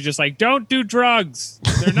kids. She's just like, don't do drugs.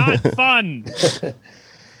 They're not fun.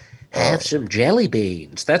 Have some jelly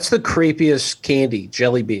beans. That's the creepiest candy,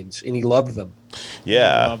 jelly beans, and he loved them.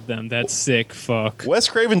 Yeah. Love them. That's sick. Fuck. Wes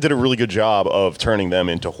Craven did a really good job of turning them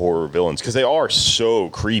into horror villains because they are so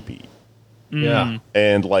creepy. Yeah.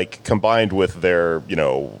 And combined with their,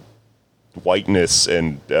 whiteness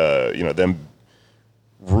and them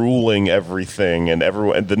ruling everything, and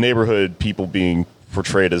the neighborhood people being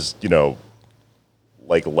portrayed as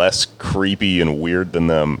less creepy and weird than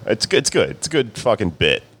them. It's good. It's a good fucking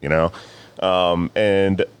bit,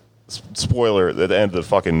 and spoiler, at the end of the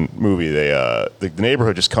fucking movie, the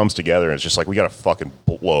neighborhood just comes together and it's just like, we gotta fucking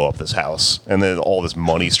blow up this house, and then all this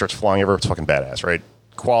money starts flying everywhere. It's fucking badass, right?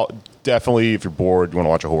 Definitely, if you're bored, you want to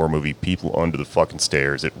watch a horror movie, People Under the Fucking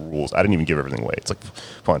Stairs, it rules. I didn't even give everything away. It's like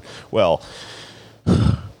fun. Well,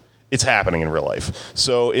 it's happening in real life.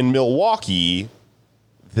 So in Milwaukee,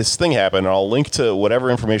 this thing happened, and I'll link to whatever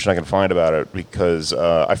information I can find about it, because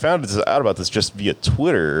I found out about this just via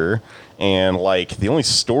Twitter, and like the only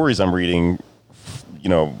stories I'm reading,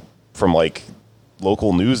 from like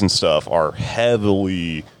local news and stuff are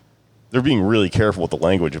they're being really careful with the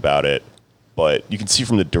language about it, but you can see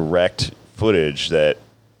from the direct footage that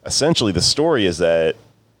essentially the story is that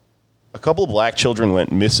a couple of black children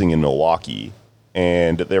went missing in Milwaukee,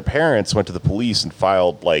 and their parents went to the police and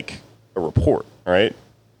filed like a report, right?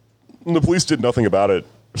 And the police did nothing about it,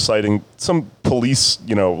 citing some police,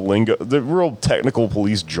 lingo, the real technical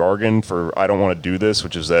police jargon for I don't want to do this,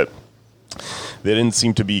 which is that they didn't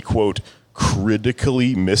seem to be, quote,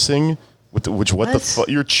 critically missing,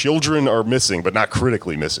 your children are missing, but not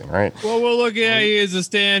critically missing, right? What we're looking at here is a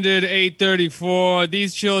standard 834.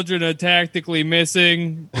 These children are tactically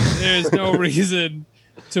missing. There's no reason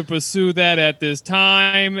to pursue that at this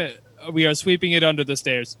time. We are sweeping it under the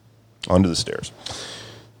stairs. Under the stairs.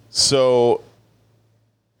 So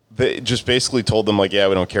they just basically told them, like, yeah,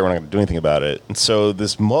 we don't care. We're not going to do anything about it. And so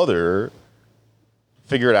this mother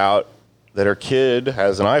figured out that her kid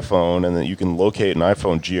has an iPhone and that you can locate an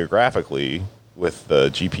iPhone geographically with the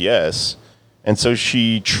GPS. And so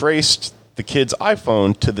she traced the kid's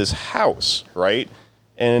iPhone to this house, right?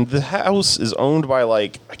 And the house is owned by,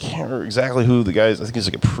 like, I can't remember exactly who the guy is. I think he's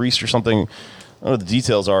like a priest or something. I don't know what the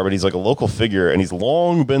details are, but he's like a local figure, and he's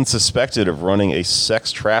long been suspected of running a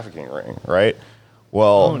sex trafficking ring, right?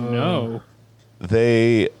 Well, oh, no.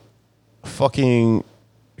 They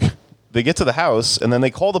get to the house, and then they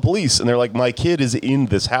call the police, and they're like, my kid is in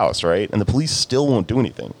this house, right? And the police still won't do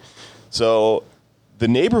anything. So the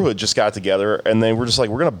neighborhood just got together, and they were just like,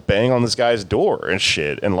 we're going to bang on this guy's door and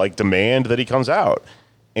shit, and like demand that he comes out.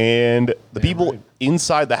 And the people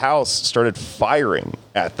inside the house started firing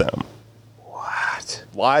at them. What?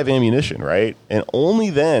 Live ammunition, right? And only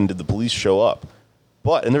then did the police show up.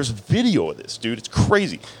 And there's video of this, dude. It's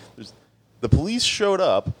crazy. The police showed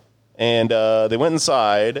up, and they went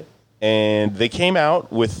inside, and they came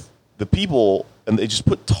out with the people, and they just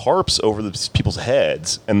put tarps over the people's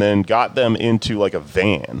heads, and then got them into like a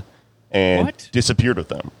van, and disappeared with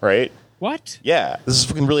them, right? What? Yeah, this is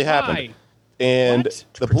fucking really happened. Why? And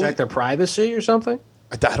To protect their privacy or something?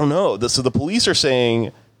 I don't know. So the police are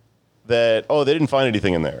saying that, they didn't find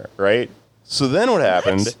anything in there, right? So then what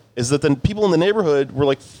happened is that the people in the neighborhood were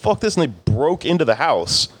like, fuck this, and they broke into the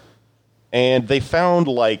house, and they found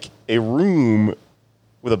like a room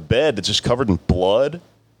with a bed that's just covered in blood,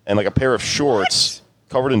 and like a pair of shorts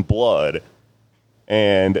covered in blood,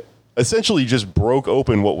 and essentially just broke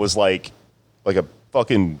open what was like a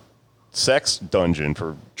fucking sex dungeon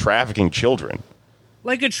for trafficking children.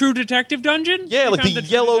 Like a True Detective dungeon? Yeah, like the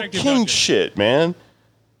Yellow King shit, man.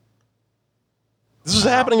 This is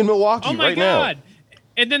happening in Milwaukee right now. Oh my God.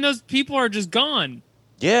 And then those people are just gone.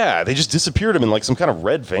 Yeah, they just disappeared him in like some kind of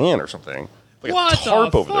red van or something. Like what a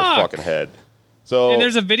tarp the over their fuck? fucking head. So And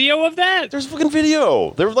there's a video of that? There's a fucking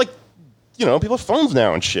video. They're like, people have phones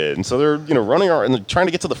now and shit. And so they're, running around and they're trying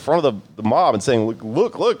to get to the front of the mob and saying,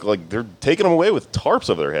 look, like they're taking them away with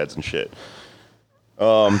tarps over their heads and shit.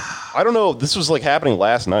 I don't know. This was like happening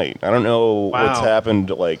last night. I don't know what's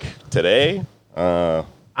happened like today. I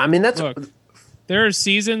mean, that's... Look, there are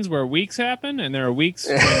seasons where weeks happen, and there are weeks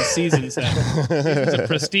when seasons happen. Seasons of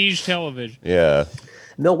prestige television. Yeah.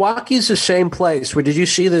 Milwaukee's the same place. Did you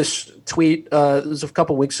see this tweet? It was a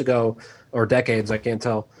couple weeks ago, or decades, I can't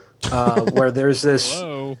tell, where there's this...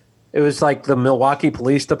 Whoa. It was like the Milwaukee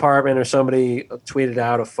Police Department or somebody tweeted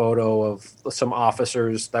out a photo of some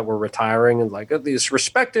officers that were retiring and like these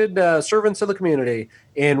respected servants of the community.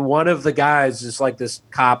 And one of the guys is like this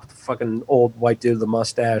cop, fucking old white dude with a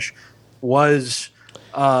mustache, was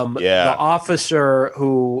the officer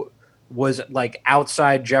who was like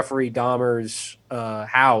outside Jeffrey Dahmer's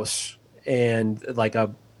house, and like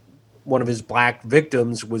one of his black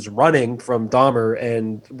victims was running from Dahmer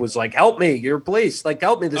and was like, help me, you're police. Like,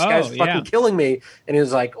 help me. This guy's fucking killing me. And he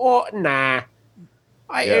was like, oh, nah,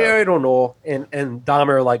 I don't know. And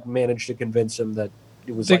Dahmer like managed to convince him that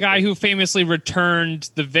it was the guy who famously returned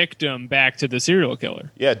the victim back to the serial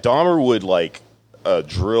killer. Yeah. Dahmer would like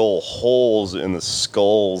drill holes in the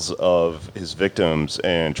skulls of his victims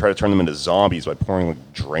and try to turn them into zombies by pouring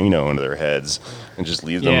like Drano into their heads and just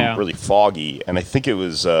leave them really foggy. And I think it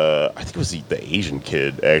was the Asian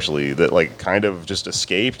kid actually that like kind of just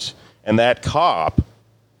escaped, and that cop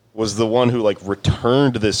was the one who like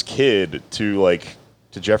returned this kid to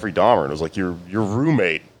Jeffrey Dahmer and was like, your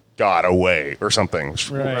roommate got away or something.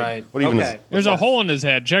 Right. What even Okay. There's a hole in his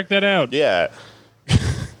head. Check that out. Yeah.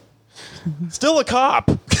 Still a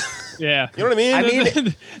cop. Yeah. You know what I mean? I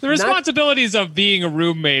mean, The responsibilities of being a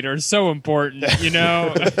roommate are so important, you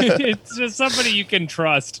know? It's just somebody you can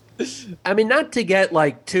trust. I mean, not to get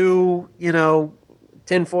like too,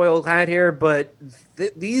 tinfoil hat here, but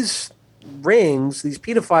these rings, these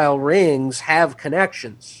pedophile rings, have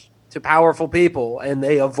connections to powerful people, and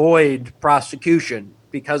they avoid prosecution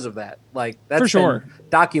because of that. Like that's For sure. been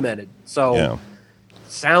documented. So Yeah.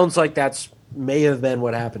 sounds like may have been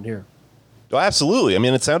what happened here. Oh, absolutely. I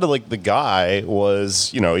mean, it sounded like the guy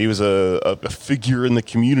was, he was a figure in the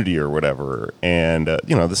community or whatever. And,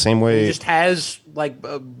 the same He way. just has like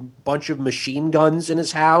a bunch of machine guns in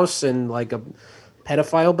his house and like a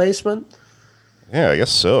pedophile basement. Yeah, I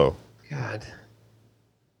guess so. God.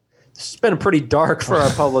 This has been pretty dark for our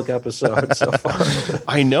public episode so far.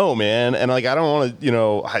 I know, man. And, I don't want to,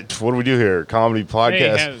 what do we do here? Comedy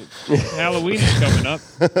podcast? Hey, Halloween is coming up.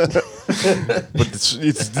 But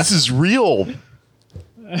this is real.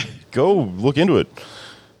 Go look into it.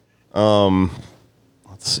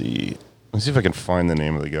 Let's see. Let's see if I can find the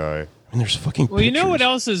name of the guy. I mean, there's fucking Well, you know what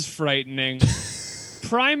pictures. else is frightening?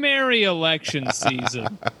 Primary election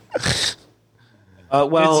season.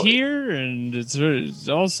 Well, It's here, and it's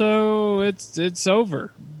also it's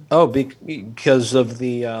over. because of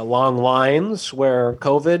the long lines where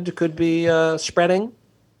COVID could be spreading.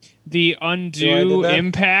 The I undue do that?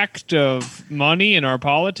 impact of money in our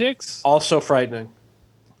politics. Also frightening.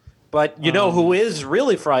 But who is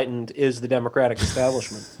really frightened is the Democratic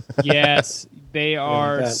establishment. Yes, they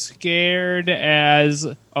are that. scared as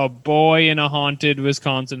a boy in a haunted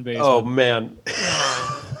Wisconsin basement. Oh, man.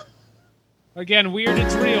 Again, weird,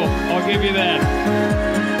 it's real. I'll give you that.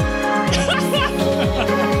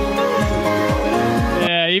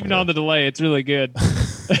 Yeah, even on the delay, it's really good.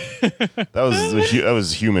 That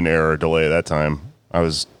was human error delay that time. I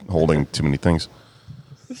was holding too many things.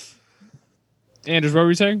 Anders, what were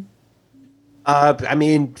you saying? I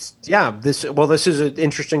mean, yeah, this is an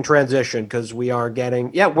interesting transition because we are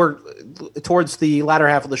getting, we're towards the latter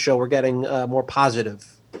half of the show, we're getting more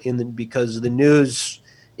positive because the news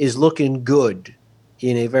is looking good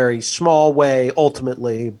in a very small way,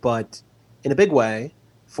 ultimately, but in a big way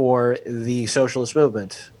for the socialist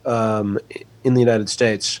movement in the United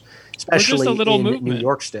States, especially a little in movement. New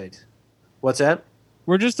York State. What's that?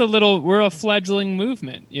 We're a fledgling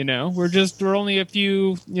movement, We're only a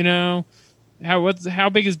few, how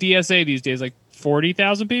big is DSA these days? Like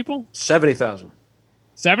 40,000 people? 70,000.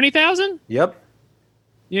 70,000? Yep.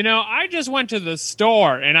 I just went to the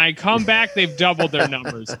store and I come back, they've doubled their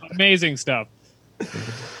numbers. Amazing stuff.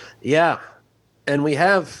 Yeah, and we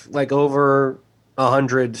have like over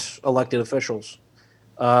 100 elected officials,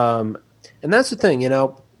 and that's the thing.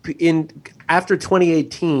 After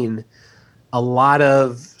 2018, a lot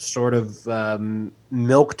of sort of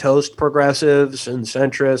milquetoast progressives and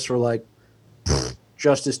centrists were like,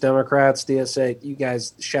 Justice Democrats, DSA, you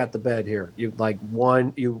guys shat the bed here. You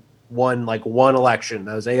won like one election.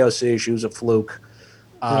 That was AOC. She was a fluke.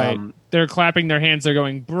 Right. They're clapping their hands. They're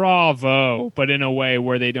going, bravo, but in a way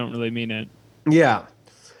where they don't really mean it. Yeah,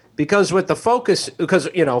 because with the focus, because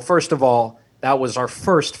first of all, that was our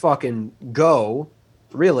first fucking go,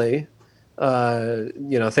 really.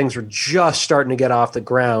 Things were just starting to get off the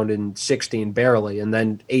ground in 16, barely, and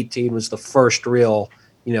then 18 was the first real,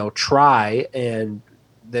 try. And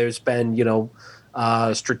there's been,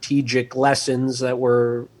 strategic lessons that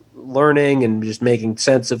we're learning and just making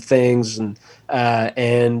sense of things, and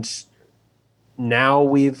now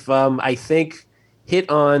we've, I think, hit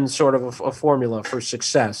on sort of a formula for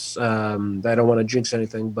success. I don't want to jinx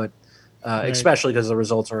anything, but especially because the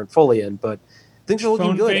results aren't fully in. But things are looking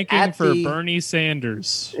Phone good. banking for Bernie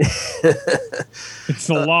Sanders. It's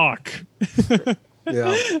a lock.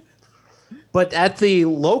 Yeah. But at the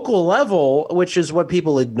local level, which is what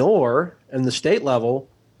people ignore, and the state level,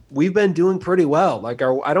 we've been doing pretty well. Like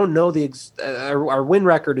our win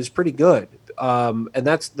record is pretty good, and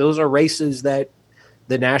those are races that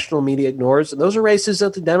the national media ignores, and those are races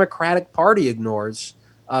that the Democratic Party ignores,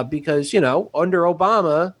 because under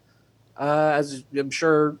Obama, as I'm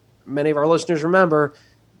sure many of our listeners remember,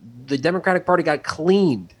 the Democratic Party got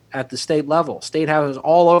cleaned at the state level. State houses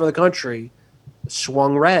all over the country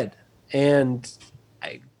swung red, and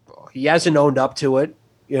he hasn't owned up to it,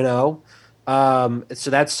 you know. So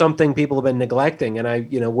that's something people have been neglecting, and I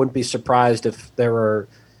wouldn't be surprised if there are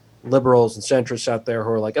liberals and centrists out there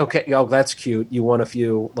who are like, okay, that's cute, you won a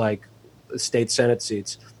few like state Senate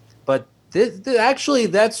seats, but actually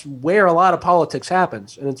that's where a lot of politics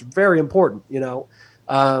happens, and it's very important, you know.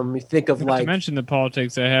 You think of Not to mention the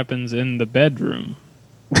politics that happens in the bedroom.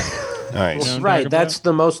 Nice. Right, that's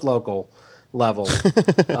the most local level.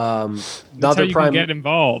 That's how you can get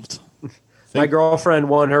involved. My girlfriend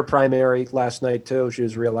won her primary last night too. She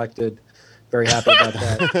was reelected. Very happy about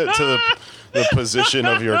that. To the position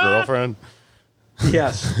of your girlfriend.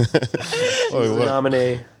 Yes, Oh, look,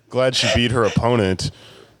 nominee. glad she beat her opponent.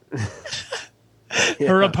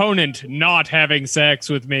 Her opponent not having sex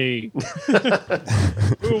with me.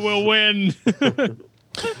 Who will win?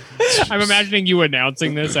 I'm imagining you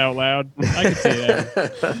announcing this out loud. I can see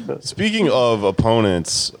that. Speaking of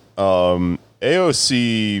opponents,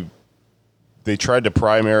 AOC, they tried to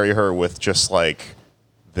primary her with just like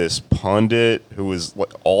this pundit who was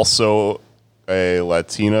also a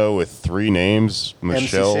Latino with 3 names.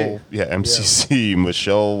 Michelle. MCC. Yeah, MCC.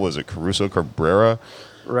 Michelle, was it Caruso Cabrera?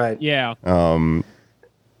 Right. Yeah.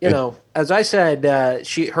 You know, as I said,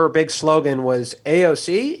 her big slogan was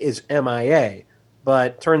AOC is MIA,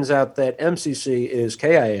 but turns out that MCC is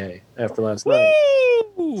KIA after last night.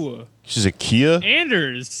 Woo! She's a Kia?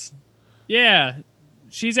 Anders. Yeah.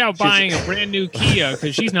 She's out buying a brand new Kia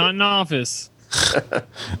because she's not in office.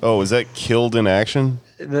 Oh, was that killed in action?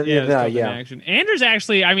 Yeah. Action. Anders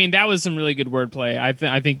actually, I mean, that was some really good wordplay.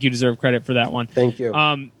 I think you deserve credit for that one. Thank you.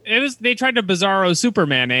 They tried to bizarro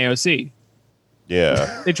Superman AOC.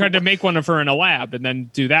 Yeah. They tried to make one of her in a lab and then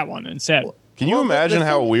do that one instead. Can you imagine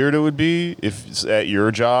how weird it would be if at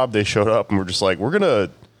your job they showed up and were just like,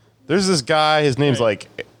 there's this guy, his name's like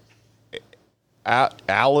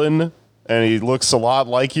Alan, and he looks a lot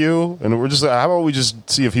like you, and we're just like, how about we just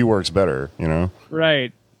see if he works better, you know?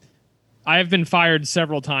 Right. I have been fired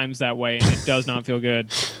several times that way, and it does not feel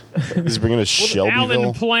good. He's bringing a Shelbyville.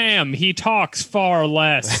 Alan Plam, he talks far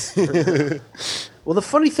less. Well, the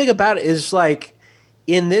funny thing about it is, like,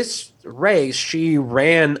 in this race, she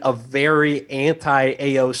ran a very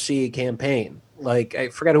anti-AOC campaign. Like, I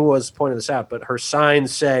forget who was pointing this out, but her sign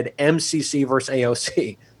said MCC versus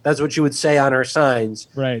AOC. That's what she would say on her signs.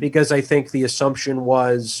 Right. Because I think the assumption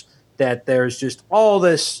was that there's just all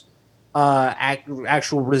this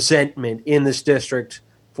actual resentment in this district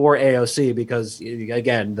for AOC because,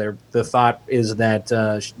 again, the thought is that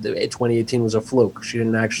 2018 was a fluke. She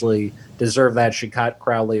didn't actually deserve that. She caught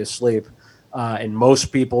Crowley asleep. And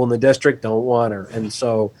most people in the district don't want her. And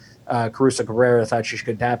so Caruso Cabrera thought she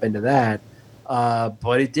could tap into that.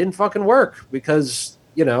 But it didn't fucking work because,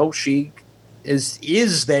 you know, she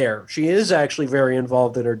is there. She is actually very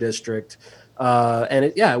involved in her district. And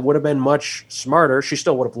it would have been much smarter. She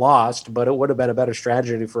still would have lost, but it would have been a better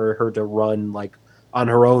strategy for her to run like on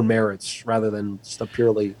her own merits rather than stuff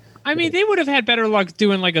purely. I mean, they would have had better luck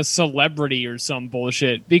doing like a celebrity or some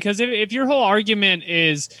bullshit because if your whole argument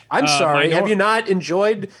is, I'm sorry, have you not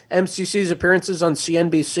enjoyed MCC's appearances on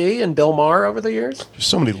CNBC and Bill Maher over the years? There's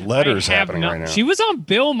so many letters happening right now. She was on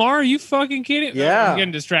Bill Maher. Are you fucking kidding? Yeah. I'm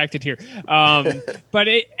getting distracted here. But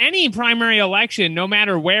any primary election, no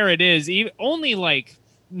matter where it is, only like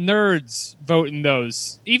nerds vote in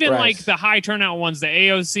those. Even Right. like the high turnout ones, the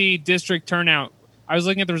AOC district turnout. I was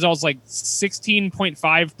looking at the results, like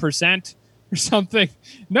 16.5% or something.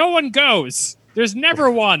 No one goes. There's never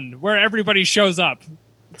one where everybody shows up.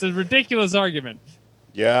 It's a ridiculous argument.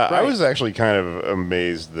 Yeah, I Right. was actually kind of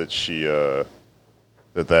amazed that she, that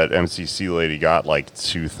MCC lady got like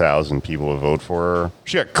 2,000 people to vote for her.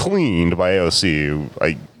 She got cleaned by AOC.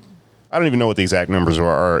 I don't even know what the exact numbers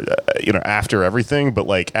are, after everything, but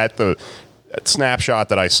like at the snapshot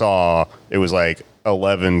that I saw, it was like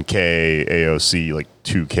 11K AOC, like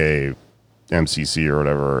 2K MCC or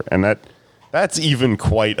whatever. And that's even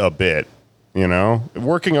quite a bit, you know?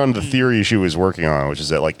 Working on the theory she was working on, which is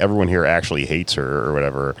that like everyone here actually hates her or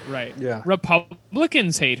whatever. Right. Yeah.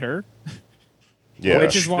 Republicans hate her. Yeah.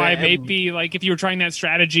 Which is why maybe like if you were trying that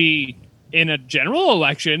strategy in a general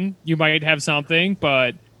election, you might have something,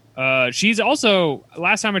 but she's also,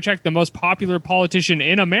 last time I checked, the most popular politician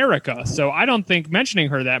in America. So I don't think mentioning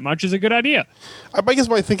her that much is a good idea. I guess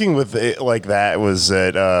my thinking with it like that was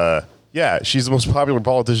that, she's the most popular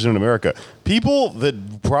politician in America. People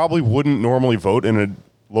that probably wouldn't normally vote in a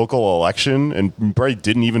local election and probably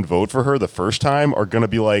didn't even vote for her the first time are going to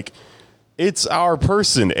be like, it's our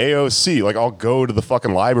person, AOC. Like, I'll go to the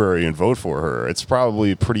fucking library and vote for her. It's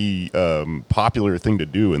probably a pretty popular thing to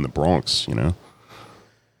do in the Bronx, you know?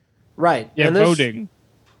 Right. Yeah, And this- voting.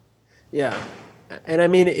 Yeah. And I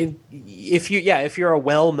mean, if you're a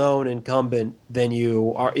well-known incumbent, then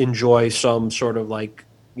you enjoy some sort of like,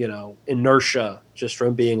 inertia just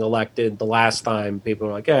from being elected the last time. People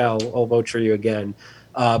are like, yeah, I'll vote for you again.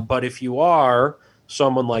 But if you are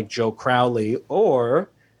someone like Joe Crowley or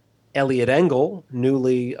Elliot Engel,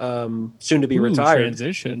 newly soon to be retired,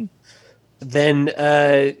 Transition. then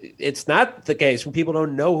it's not the case. When people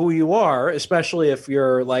don't know who you are, especially if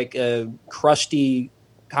you're like a crusty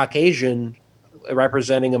Caucasian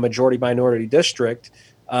representing a majority minority district,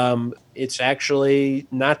 it's actually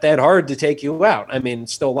not that hard to take you out. I mean,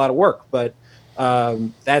 it's still a lot of work, but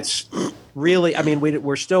that's really, I mean,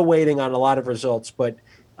 we're still waiting on a lot of results, but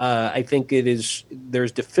I think there's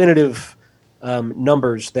definitive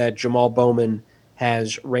numbers that Jamal Bowman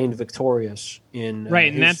has reigned victorious in.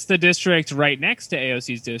 Right, and that's the district right next to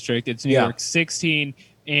AOC's district. It's New York 16,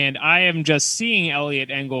 and I am just seeing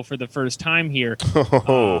Elliot Engel for the first time here.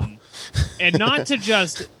 And not to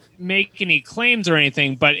just make any claims or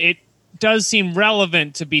anything, but it does seem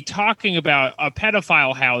relevant to be talking about a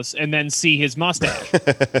pedophile house and then see his mustache.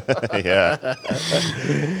 Yeah.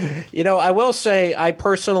 I will say I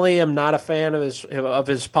personally am not a fan of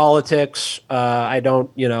his politics. I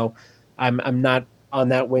don't, I'm not on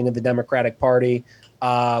that wing of the Democratic Party,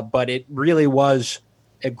 but it really was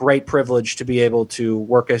a great privilege to be able to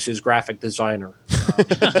work as his graphic designer. A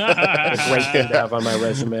great thing to have on my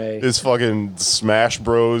resume. His fucking Smash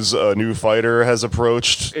Bros. New fighter has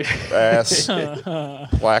approached ass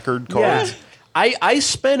placard cards. Yeah. I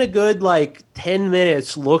spent a good 10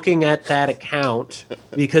 minutes looking at that account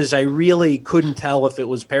because I really couldn't tell if it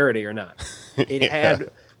was parody or not. It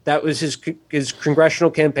had that was his congressional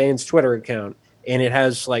campaign's Twitter account, and it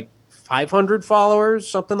has 500 followers,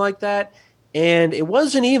 something like that. And it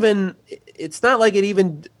wasn't even. It's not like it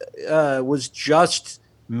even was just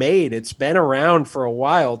made. It's been around for a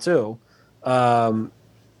while too. I'm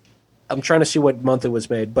trying to see what month it was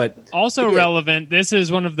made, but also relevant. This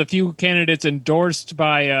is one of the few candidates endorsed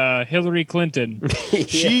by Hillary Clinton.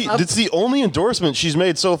 It's the only endorsement she's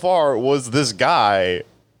made so far was this guy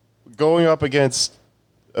going up against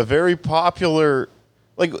a very popular.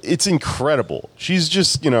 It's incredible. She's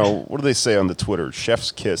just, what do they say on the Twitter?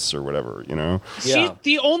 Chef's kiss or whatever, Yeah.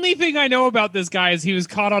 The only thing I know about this guy is he was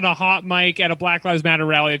caught on a hot mic at a Black Lives Matter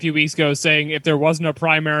rally a few weeks ago saying if there wasn't a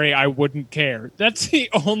primary, I wouldn't care. That's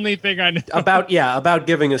the only thing I know. About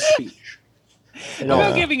giving a speech.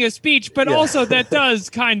 Giving a speech, but also that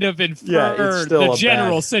does kind of infer the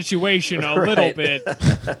general situation a little bit.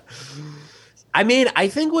 I mean, I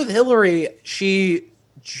think with Hillary, she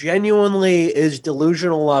genuinely is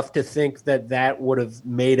delusional enough to think that would have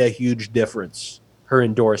made a huge difference, her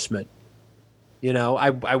endorsement.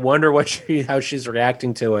 I wonder how she's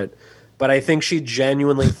reacting to it, but I think she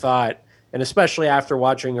genuinely thought, and especially after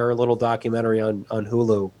watching her little documentary on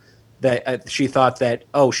Hulu, that she thought that,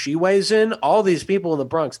 she weighs in, all these people in the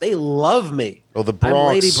Bronx, they love me. Oh, the Bronx, I'm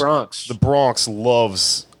Lady Bronx. The Bronx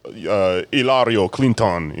loves Hilario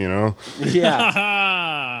Clinton,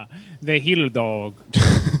 Yeah. The heel dog.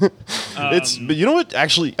 But you know what?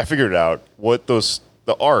 Actually, I figured it out. What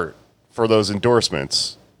the art for those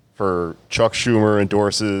endorsements for Chuck Schumer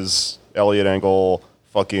endorses Elliot Engel,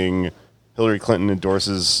 fucking Hillary Clinton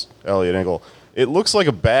endorses Elliot Engel. It looks like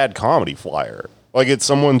a bad comedy flyer. Like it's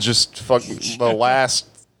someone just fucking at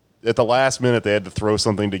the last minute they had to throw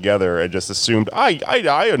something together and just assumed I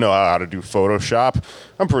know how to do Photoshop.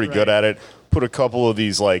 I'm pretty good at it. Put a couple of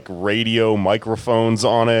these radio microphones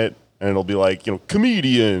on it. And it'll be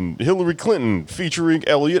comedian Hillary Clinton featuring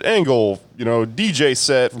Elliot Engel, DJ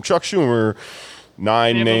set from Chuck Schumer,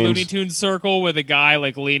 9 they have names. A Looney Tunes circle with a guy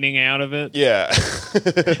leaning out of it. Yeah.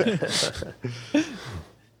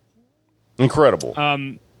 Incredible.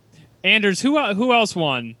 Anders, who else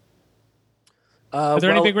won? Are there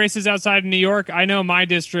any big races outside of New York? I know my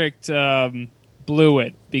district blew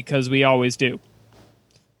it because we always do.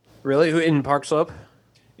 Really? Who in Park Slope?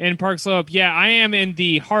 In Park Slope, yeah, I am in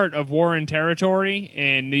the heart of Warren territory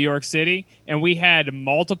in New York City, and we had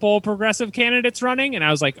multiple progressive candidates running, and I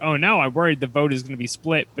was like, oh no, I'm worried the vote is going to be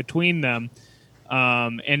split between them.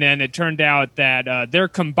 And then it turned out that their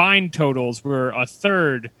combined totals were a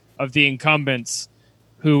third of the incumbents,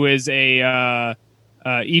 who is a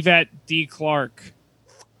Yvette D. Clarke,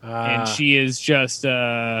 and she is just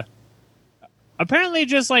apparently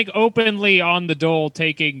just openly on the dole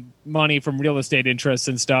taking money from real estate interests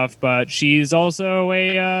and stuff, but she's also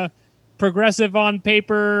a progressive on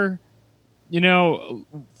paper,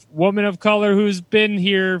 woman of color who's been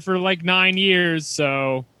here for 9 years,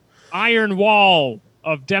 so iron wall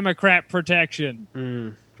of Democrat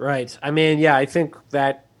protection. Right. I mean, yeah, I think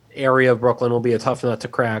that area of Brooklyn will be a tough nut to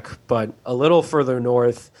crack. But a little further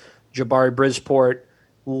north, Jabari Bridgeport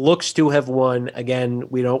looks to have won. Again,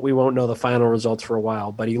 we won't know the final results for a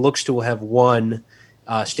while, but he looks to have won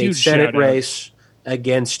state Huge Senate shout-out. race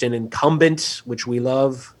against an incumbent, which we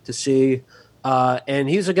love to see. And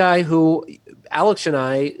he's a guy who Alex and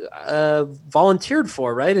I volunteered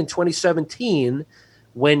for, right, in 2017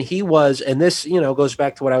 when he was, and this, goes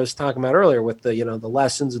back to what I was talking about earlier with the, the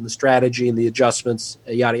lessons and the strategy and the adjustments,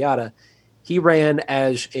 yada, yada. He ran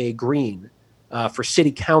as a Green for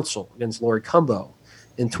city council against Lori Cumbo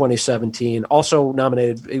in 2017. Also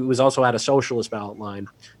nominated, it was also at a socialist ballot line,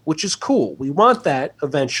 which is cool. We want that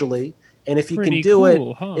eventually. And if you Pretty can do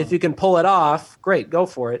cool, it, huh? if you can pull it off, great, go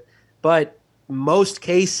for it. But most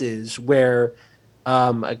cases where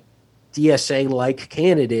a DSA-like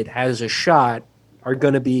candidate has a shot are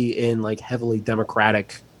going to be in like heavily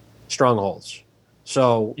Democratic strongholds.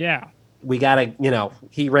 So Yeah. we got to,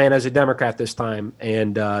 he ran as a Democrat this time,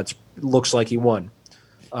 and it looks like he won.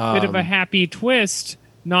 Bit of a happy twist.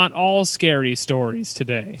 Not all scary stories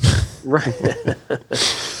today. Right.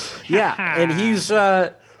 Yeah, and he's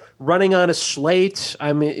running on a slate.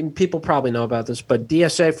 I mean, people probably know about this, but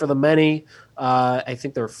DSA for the Many, I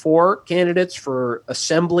think there are 4 candidates for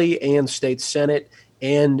Assembly and State Senate,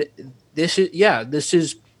 and this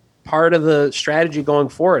is part of the strategy going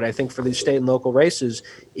forward. I think for these state and local races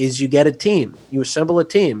is you get a team, you assemble a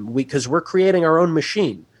team, because we're creating our own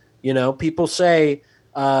machine. People say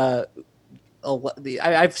I've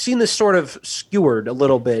seen this sort of skewered a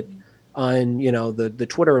little bit on the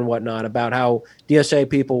Twitter and whatnot about how DSA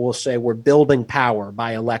people will say we're building power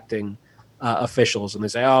by electing officials, and they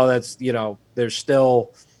say, oh, that's there's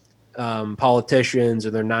still politicians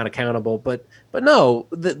and they're not accountable, but no,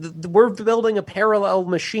 we're building a parallel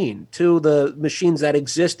machine to the machines that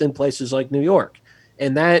exist in places like New York,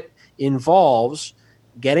 and that involves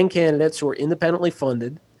getting candidates who are independently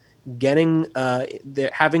funded, having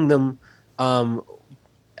them.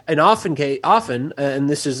 And often, and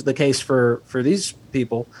this is the case for these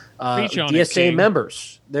people, Preach on it, DSA King.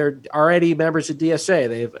 members. They're already members of DSA.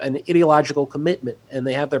 They have an ideological commitment, and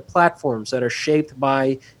they have their platforms that are shaped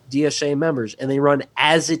by DSA members, and they run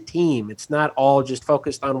as a team. It's not all just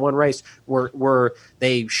focused on one race. Where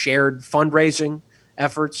they shared fundraising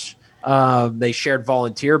efforts, they shared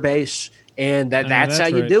volunteer base, and that's how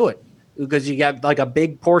you right. do it. Because you got like a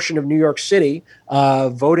big portion of New York City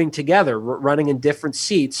voting together, running in different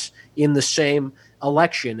seats in the same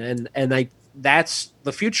election, and that's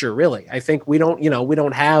the future, really. I think we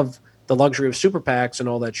don't have the luxury of super PACs and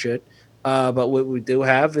all that shit, but what we do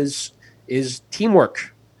have is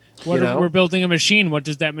teamwork. We're building a machine. What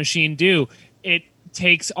does that machine do? It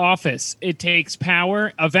takes office. It takes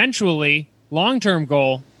power. Eventually, long-term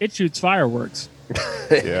goal, it shoots fireworks.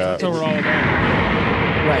 Yeah. That's what we're all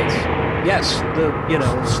about. Right. Yes.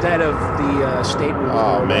 Instead of the state moving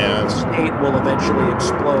forward, man. the state will eventually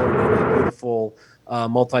explode in a beautiful,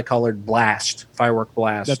 multicolored blast, firework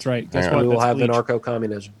blast. That's right. Guess Hang what? on. We will That's have bleach.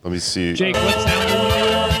 anarcho-communism. Let me see. Jake, what sound?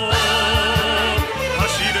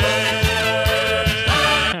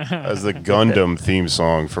 As the Gundam theme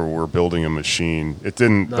song for "We're Building a Machine." It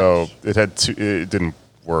didn't though. It didn't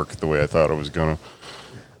work the way I thought it was gonna.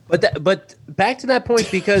 But back to that point,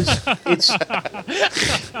 because it's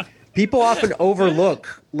people often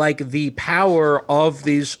overlook like the power of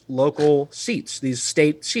these local seats, these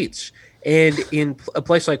state seats, and in a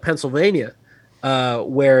place like Pennsylvania,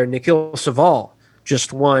 where Nikhil Saval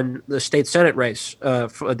just won the state Senate race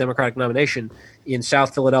for a Democratic nomination in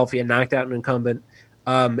South Philadelphia, knocked out an incumbent.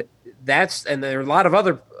 And there are a lot of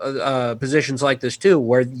other positions like this too,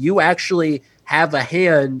 where you actually have a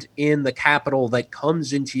hand in the capital that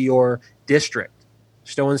comes into your district.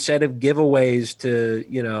 So instead of giveaways to,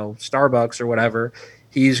 Starbucks or whatever,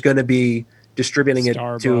 he's going to be distributing it to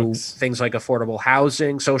Starbucks. things like affordable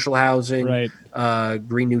housing, social housing, Right.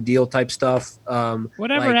 Green New Deal type stuff.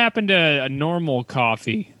 Whatever happened to a normal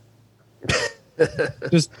coffee?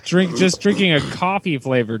 just drinking a coffee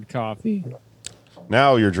flavored coffee.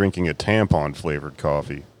 Now you're drinking a tampon flavored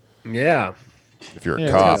coffee. Yeah. If you're a Yeah,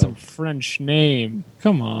 it's got cop, some French name.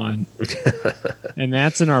 Come on. And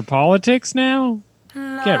that's in our politics now?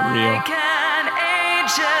 Get real.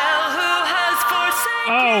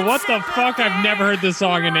 Oh, what the fuck? I've never heard this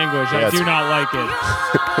song in English. Yeah, I it's- do not like it.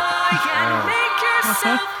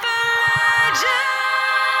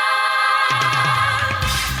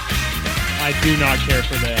 I do not care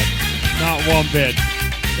for that. Not one bit.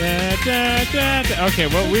 Da, da, da, da. Okay,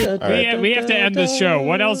 well we have to end this show.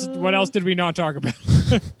 What else did we not talk about?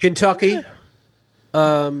 Kentucky. yeah.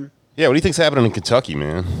 What do you think's happening in Kentucky,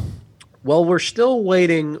 man? Well, we're still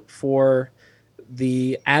waiting for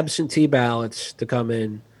the absentee ballots to come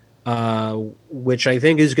in, which I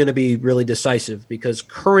think is going to be really decisive because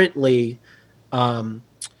currently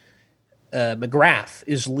McGrath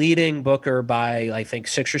is leading Booker by, I think,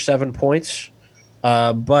 6 or 7 points.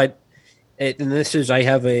 And this is, I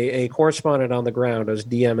have a correspondent on the ground. I was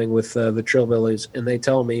DMing with the Trillbillies, and they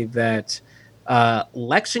tell me that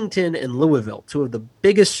Lexington and Louisville, two of the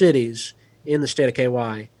biggest cities in the state of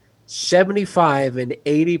KY, 75 and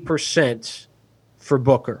 80% for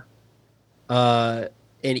Booker. In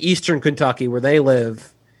Eastern Kentucky, where they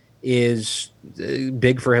live, is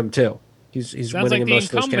big for him too. He's Sounds winning like in the most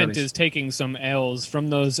of those incumbent counties. is taking some L's from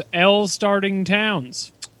those L-starting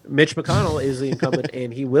towns. Mitch McConnell is the incumbent,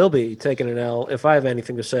 and he will be taking an L if I have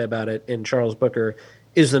anything to say about it. And Charles Booker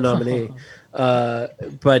is the nominee.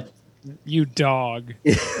 But You dog.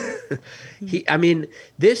 I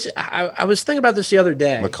was thinking about this the other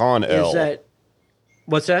day. McConnell.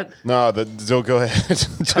 What's that? No, go ahead.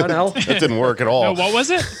 Connell? That didn't work at all. No, what was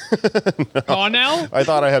it? Connell? I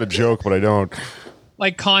thought I had a joke, but I don't.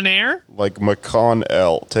 Like Conair? Like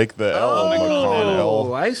McConnell. Take the L. Oh,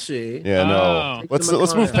 McConnell. I see. Yeah, no. Oh. Take Let's the move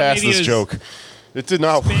McConnell. past Maybe this it's joke. It did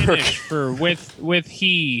not work. Spanish for with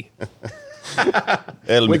he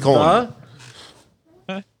El With McConnell.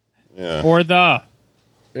 the? Yeah. or the.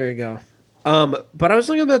 There you go. But I was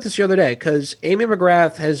thinking about this the other day because Amy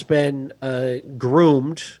McGrath has been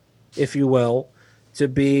groomed, if you will, to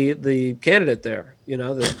be the candidate there. You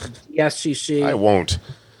know, the SCC. I won't.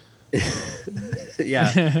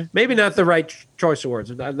 Yeah, maybe not the right choice of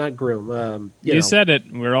words. Not groom. You know, said it.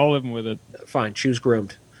 We're all living with it. fine. She was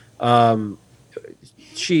groomed.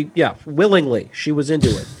 Willingly she was into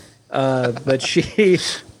it. But she.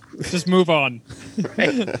 Just move on.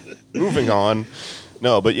 Moving on.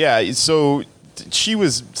 No, but yeah, so she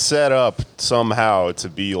was set up somehow to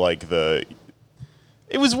be like the...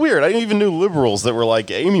 It was weird. I even knew liberals that were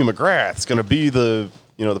like, Amy McGrath's going to be the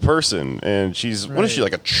person. And she's, what is she,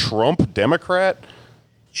 like a Trump Democrat?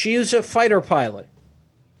 She is a fighter pilot.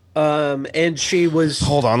 And she was...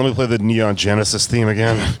 Hold on, let me play the Neon Genesis theme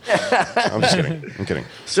again. I'm just kidding. I'm kidding.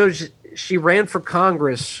 So she ran for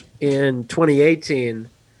Congress in 2018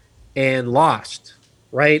 and lost,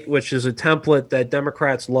 right? Which is a template that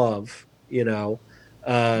Democrats love, the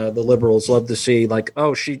liberals love to see, like,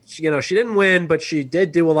 oh, she didn't win, but she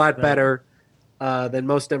did do a lot better than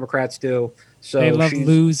most Democrats do. So They love she's-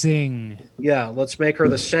 losing, Yeah, let's make her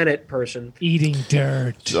the Senate person. eating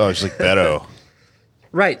dirt. Oh, she's like Beto.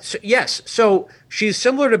 Right. So, yes. So she's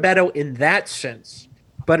similar to Beto in that sense.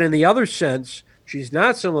 But in the other sense, she's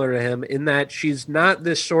not similar to him in that she's not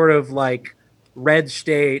this sort of like red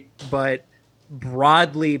state, but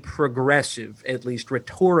broadly progressive, at least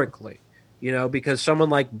rhetorically, because someone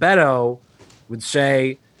like Beto would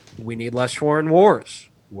say, we need less foreign wars.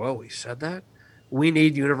 Whoa, he said that? We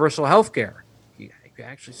need universal health care. He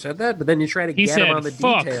actually said that, but then you try to He get said, him on the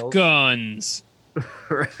 "Fuck details. guns."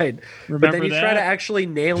 Right. But Remember then you try that? to actually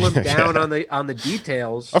nail him down on the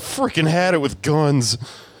details. I freaking had it with guns.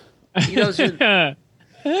 He doesn't.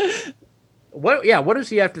 What does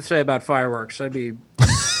he have to say about fireworks? Should we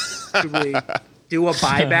do a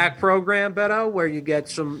buyback program, Beto, where you get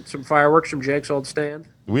some fireworks from Jake's old stand?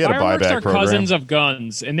 We had Fireworks a buyback are program. cousins of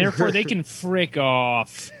guns, and therefore they can frick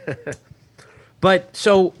off. But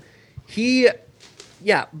so he,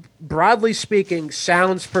 broadly speaking,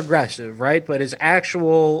 sounds progressive, right? But his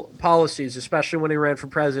actual policies, especially when he ran for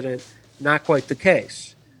president, not quite the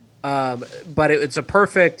case. But it's a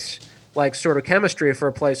perfect sort of chemistry for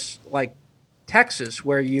a place like Texas,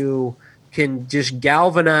 where you can just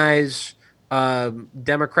galvanize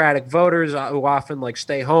Democratic voters who often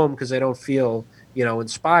stay home because they don't feel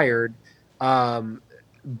inspired.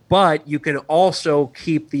 But you can also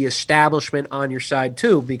keep the establishment on your side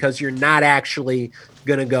too, because you're not actually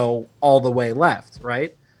going to go all the way left,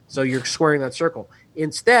 right? So you're squaring that circle.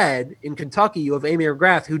 Instead, in Kentucky, you have Amy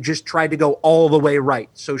McGrath, who just tried to go all the way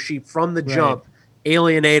right. So she, from the jump,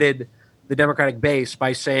 alienated the Democratic base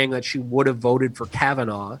by saying that she would have voted for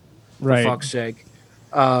Kavanaugh, for fuck's sake.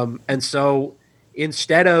 And so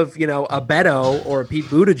instead of, a Beto or a Pete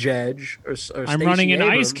Buttigieg or I'm Stacey running an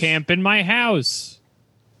Abrams, ice camp in my house.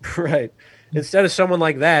 right. Instead of someone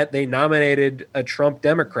like that, they nominated a Trump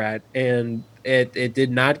Democrat, and it did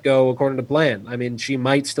not go according to plan. I mean, she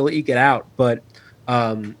might still eke it out, but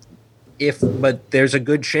there's a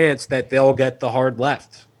good chance that they'll get the hard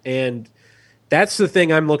left. And that's the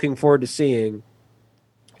thing I'm looking forward to seeing,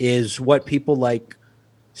 is what people like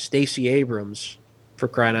Stacey Abrams, for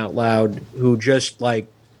crying out loud, who just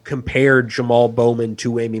compared Jamal Bowman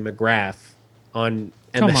to Amy McGrath on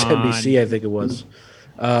Come MSNBC, I think it was.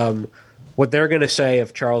 what they're going to say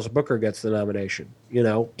if Charles Booker gets the nomination. You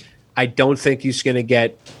know, I don't think he's going to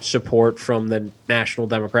get support from the National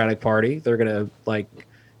Democratic Party. They're going to like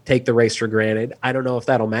take the race for granted. I don't know if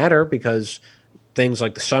that'll matter because things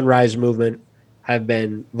like the Sunrise Movement have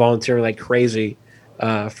been volunteering like crazy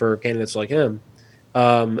for candidates like him.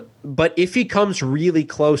 But if he comes really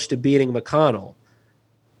close to beating McConnell,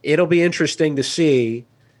 it'll be interesting to see.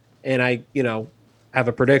 And I, have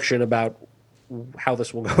a prediction about how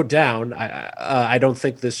this will go down. I don't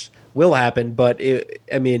think this will happen, but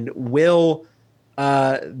will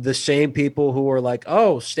the same people who were like,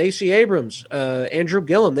 oh, Stacey Abrams, Andrew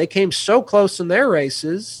Gillum, they came so close in their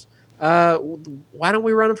races. Why don't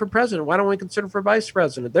we run him for president? Why don't we consider for vice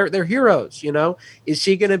president? They're heroes, Is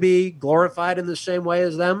he going to be glorified in the same way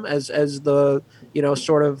as them, as the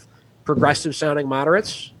sort of progressive sounding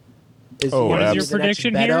moderates? What is your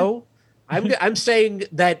prediction here? I'm saying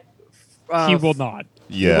that he will not.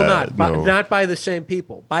 Yeah, he will not. no. Not by the same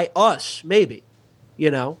people. By us, maybe.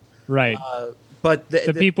 Right. But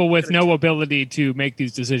the people with no ability to make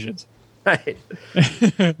these decisions. Right.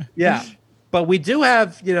 Yeah. But we do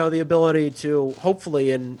have, the ability to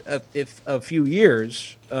hopefully in a few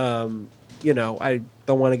years, I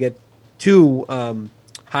don't want to get too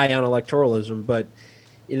high on electoralism, but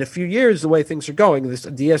in a few years, the way things are going, this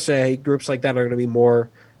DSA groups like that are going to be more,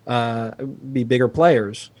 be bigger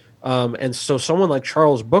players. And so someone like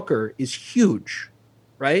Charles Booker is huge,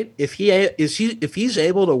 right? If he's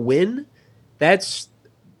able to win, that's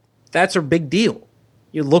a big deal.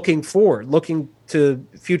 You're looking to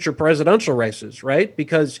future presidential races, right?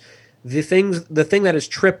 Because the thing that has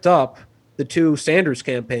tripped up the two Sanders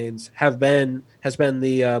campaigns has been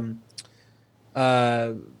the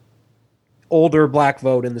older black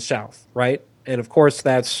vote in the South, right? And of course,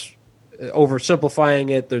 that's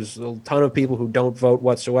oversimplifying it. There's a ton of people who don't vote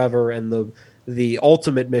whatsoever, and the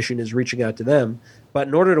ultimate mission is reaching out to them. But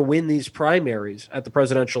in order to win these primaries at the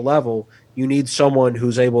presidential level, you need someone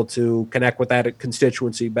who's able to connect with that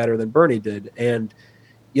constituency better than Bernie did. And,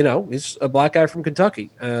 he's a black guy from Kentucky.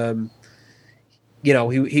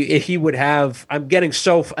 He would have. I'm getting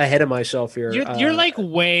so ahead of myself here. You're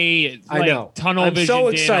way I know. tunnel I'm vision so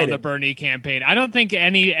in excited on the Bernie campaign. I don't think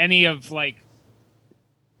any of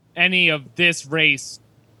this race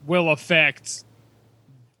will affect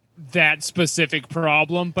that specific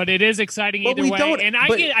problem, but it is exciting either way. And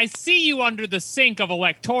I see you under the sink of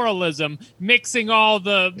electoralism, mixing all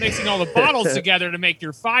the bottles together to make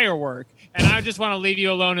your firework. And I just want to leave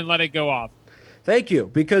you alone and let it go off. Thank you,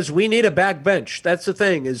 because we need a backbench. That's the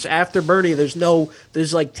thing. Is after Bernie,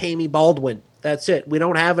 there's like Tammy Baldwin. That's it. We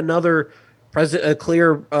don't have another a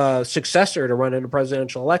clear successor to run in a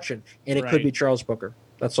presidential election, and it could be Charles Booker.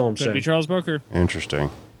 That's all I'm saying. Could be Charles Booker.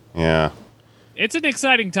 Interesting. Yeah. It's an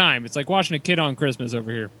exciting time. It's like watching a kid on Christmas over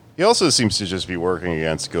here. He also seems to just be working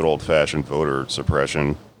against good old-fashioned voter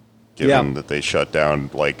suppression, given that they shut down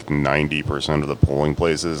like 90% of the polling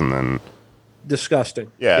places, and then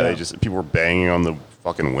disgusting. Yeah, people were banging on the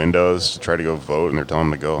fucking windows to try to go vote, and they're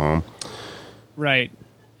telling them to go home. Right.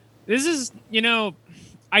 This is,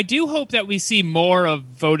 I do hope that we see more of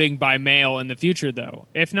voting by mail in the future, though.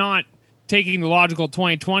 If not, taking the logical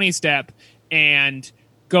 2020 step and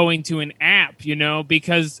going to an app,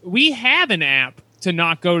 because we have an app to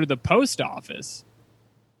not go to the post office.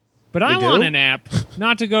 But I want an app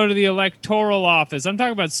not to go to the electoral office. I'm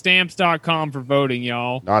talking about stamps.com for voting,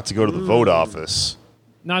 y'all. Not to go to the vote office.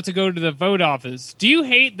 Not to go to the vote office. Do you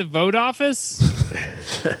hate the vote office?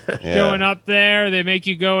 Yeah. Going up there, they make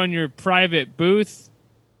you go in your private booth.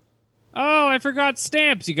 Oh, I forgot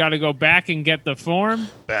stamps. You got to go back and get the form.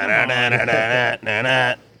 What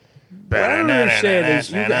I don't understand is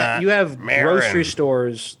you have grocery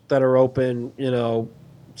stores that are open,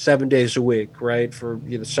 7 days a week, right, for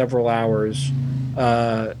several hours.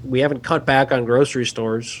 We haven't cut back on grocery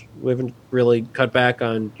stores. We haven't really cut back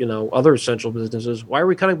on other essential businesses. Why are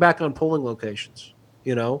we cutting back on polling locations?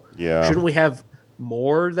 Yeah. Shouldn't we have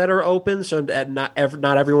more that are open so that not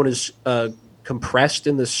everyone is compressed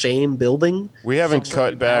in the same building? We haven't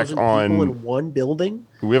cut back on people in one building.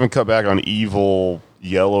 We haven't cut back on evil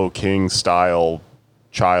Yellow King style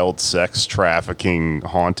child sex trafficking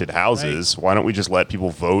haunted houses. Right. Why don't we just let people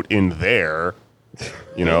vote in there?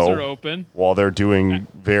 Those are open while they're doing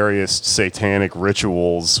various satanic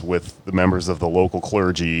rituals with the members of the local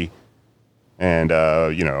clergy, and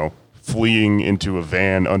fleeing into a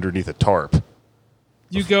van underneath a tarp.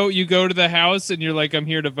 You go to the house and you're like, I'm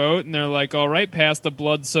here to vote, and they're like, all right, pass the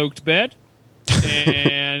blood-soaked bed.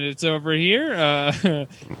 And it's over here.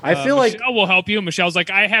 I feel like Michelle will help you. Michelle's like,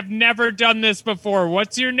 I have never done this before.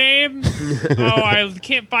 What's your name? I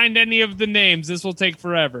can't find any of the names. This will take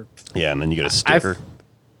forever. Yeah, and then you get a sticker.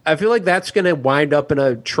 I feel like that's going to wind up in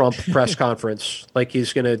a Trump press conference. Like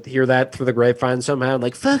he's going to hear that through the grapevine somehow.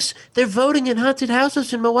 Like, folks, they're voting in haunted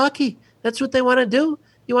houses in Milwaukee. That's what they want to do.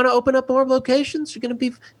 You want to open up more locations? You're going to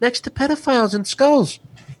be next to pedophiles and skulls.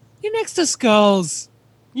 You're next to skulls.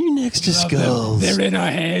 You next to Love them. skulls. They're in our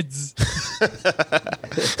heads.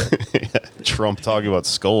 Trump talking about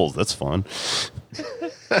skulls. That's fun.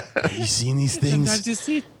 Have you seen these Sometimes things? you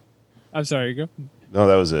see. I'm sorry. Go. No,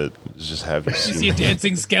 that was it. It was just have you You see a seen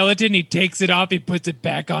dancing skeleton. He takes it off. He puts it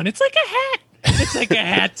back on. It's like a hat. It's like a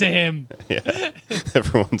hat to him. Yeah.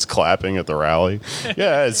 Everyone's clapping at the rally.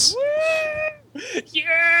 Yes.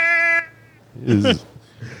 Yeah.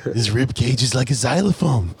 His rib cage is like a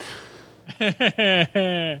xylophone.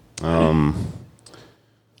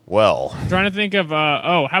 Well, Trying to think of.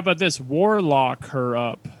 How about this? Warlock her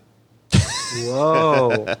up.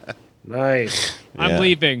 Whoa. Nice. I'm Yeah.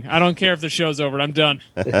 leaving. I don't care if the show's over. I'm done.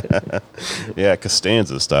 yeah,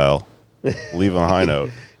 Costanza style. Leave on a high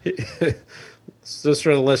note. Just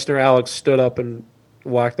for the listener, Alex stood up and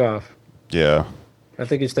walked off. Yeah. I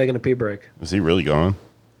think he's taking a pee break. Is he really gone?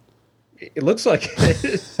 It looks like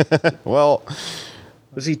it. Well,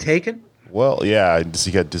 Was he taken? yeah,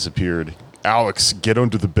 he got disappeared. Alex, get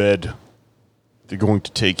under the bed. They're going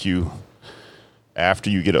to take you after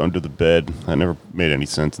you get under the bed. That never made any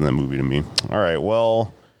sense in that movie to me. All right,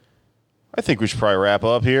 well, I think we should probably wrap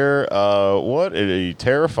up here. What a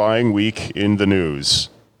terrifying week in the news.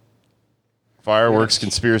 Fireworks,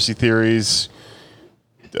 conspiracy theories,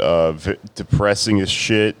 depressing as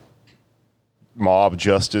shit, mob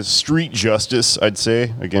justice, street justice, I'd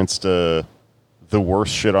say, against the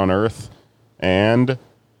worst shit on earth. And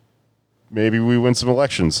maybe we win some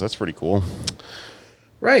elections. That's pretty cool.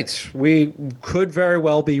 Right. We could very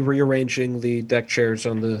well be rearranging the deck chairs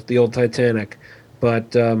on the old Titanic,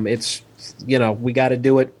 but it's, we got to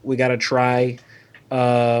do it. We got to try.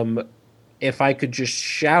 If I could just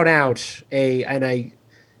shout out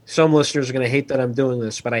some listeners are going to hate that I'm doing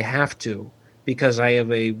this, but I have to, because I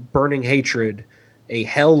have a burning hatred, a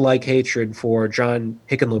hell-like hatred for John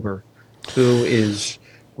Hickenlooper, who is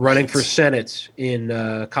running for Senate in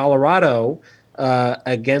Colorado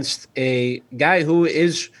against a guy who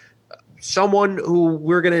is someone who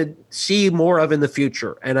we're going to see more of in the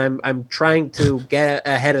future. And I'm trying to get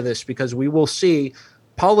ahead of this, because we will see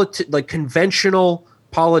conventional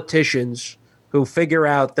politicians who figure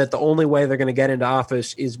out that the only way they're going to get into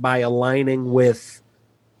office is by aligning with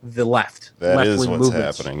the left. That is left-wing what's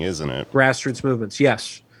movements, happening, isn't it? grassroots movements.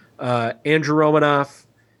 Yes. Andrew Romanoff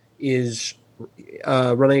is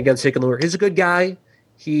running against Hickenlooper. He's a good guy.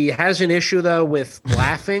 He has an issue, though, with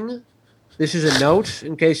laughing. This is a note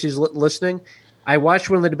in case he's listening. I watched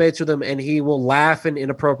one of the debates with him, and he will laugh in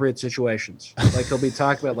inappropriate situations. Like, he'll be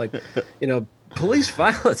talking about, police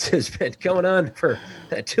violence has been going on for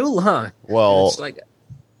too long. Well, it's like,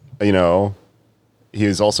 he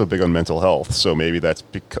is also big on mental health, so maybe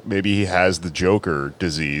maybe he has the Joker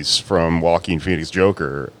disease from Joaquin Phoenix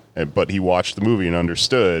Joker, but he watched the movie and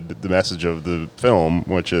understood the message of the film,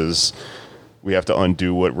 which is we have to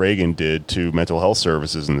undo what Reagan did to mental health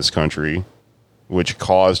services in this country, which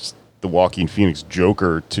caused the Joaquin Phoenix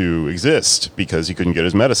Joker to exist because he couldn't get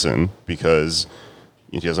his medicine because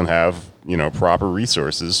he doesn't have, proper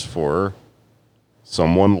resources for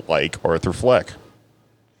someone like Arthur Fleck.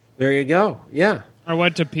 there you go. Yeah. I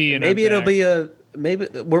went to pee and Maybe I'm it'll back. be maybe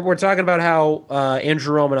we're talking about how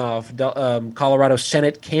Andrew Romanoff, Colorado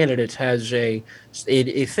Senate candidate, has a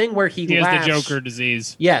thing where he He has laughs. the Joker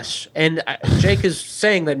disease. Yes, and Jake is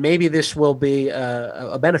saying that maybe this will be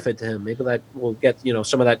a benefit to him. Maybe that will get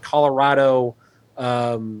some of that Colorado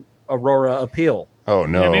Aurora appeal. Oh,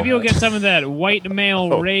 no. Yeah, maybe you'll get some of that white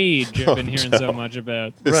male rage I've been hearing no. so much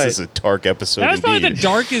about. This Right. is a dark episode. That was probably indeed. the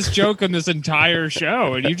darkest joke on this entire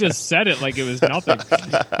show, and you just said it like it was nothing.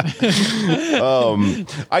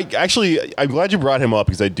 I'm glad you brought him up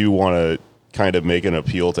because I do want to kind of make an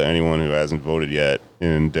appeal to anyone who hasn't voted yet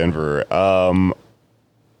in Denver.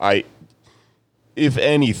 If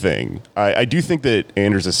anything, I do think that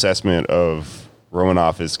Andrew's assessment of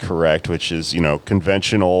Romanoff is correct, which is,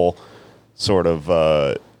 conventional sort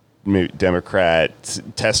of maybe Democrat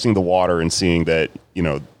testing the water and seeing that,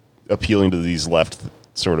 appealing to these left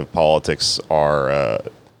sort of politics are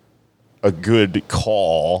a good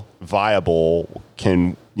call, viable,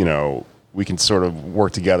 we can sort of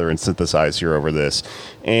work together and synthesize here over this.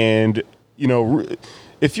 And,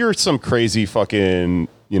 if you're some crazy fucking,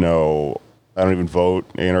 I don't even vote,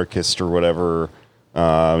 anarchist or whatever,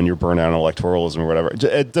 and you're burned out on electoralism or whatever.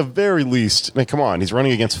 At the very least, I mean, come on, he's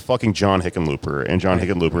running against fucking John Hickenlooper, and John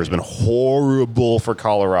Hickenlooper has been horrible for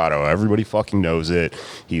Colorado. Everybody fucking knows it.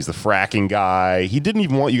 He's the fracking guy. He didn't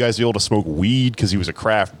even want you guys to be able to smoke weed because he was a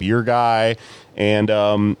craft beer guy. And,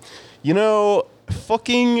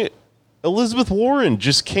 fucking Elizabeth Warren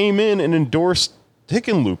just came in and endorsed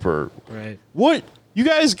Hickenlooper. Right. What? You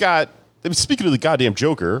guys got... Speaking of the goddamn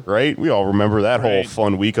Joker, right? We all remember that whole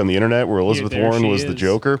fun week on the internet where Elizabeth Warren was the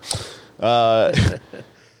Joker.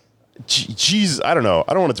 Geez, I don't know.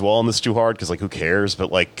 I don't want to dwell on this too hard because, like, who cares?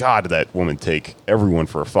 But, like, God, did that woman take everyone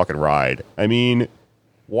for a fucking ride. I mean,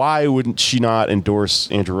 why wouldn't she not endorse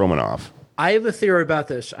Andrew Romanoff? I have a theory about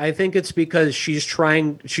this. I think it's because she's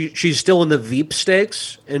still in the Veep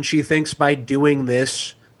stakes, and she thinks by doing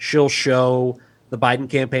this, she'll show the Biden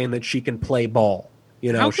campaign that she can play ball.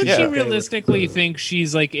 You know, how could she realistically think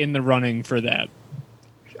she's like in the running for that?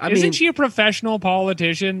 Isn't she a professional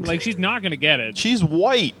politician? Like, she's not going to get it. She's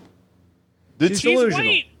white. She's delusional.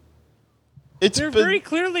 White. They're very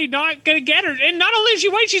clearly not going to get her. And not only is she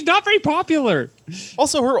white, she's not very popular.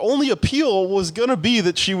 Also, her only appeal was going to be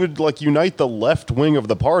that she would, like, unite the left wing of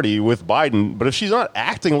the party with Biden. But if she's not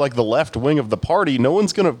acting like the left wing of the party, no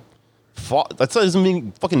one's going to... That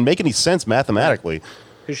doesn't fucking make any sense mathematically.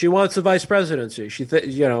 Because she wants the vice presidency.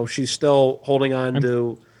 She's still holding on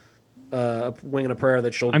to a wing and a prayer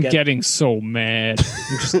that she'll I'm getting so mad.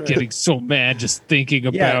 I'm just getting so mad just thinking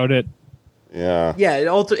about it. Yeah.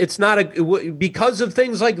 Yeah, it's not because of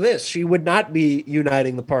things like this, she would not be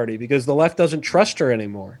uniting the party because the left doesn't trust her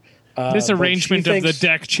anymore. This arrangement of the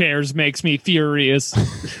deck chairs makes me furious.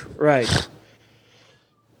 Right.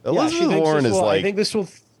 Elizabeth Warren is like... I think this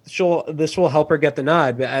will help her get the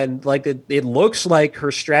nod, and like it looks like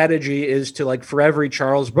her strategy is to, like, for every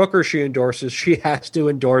Charles Booker she endorses, she has to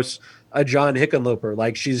endorse a John Hickenlooper.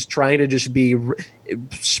 Like, she's trying to just be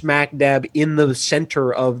smack dab in the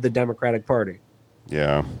center of the Democratic Party.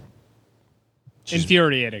 Yeah,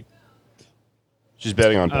 infuriating. She's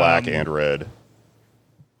betting on black and red.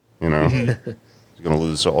 You know, she's gonna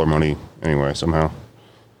lose all her money anyway somehow.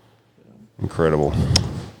 Incredible.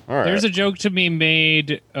 All right. There's a joke to be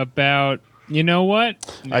made about, you know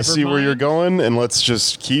what? I see where you're going, and let's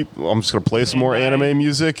just I'm just going to play some more anime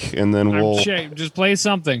music, and then we'll... Just play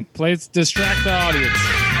something. Distract the audience.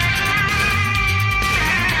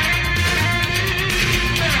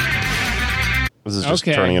 This is just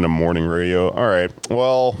turning into morning radio. All right.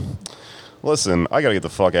 Well, listen, I got to get the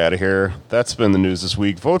fuck out of here. That's been the news this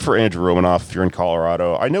week. Vote for Andrew Romanoff if you're in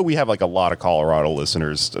Colorado. I know we have, like, a lot of Colorado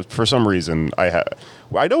listeners. For some reason,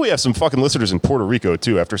 I know we have some fucking listeners in Puerto Rico,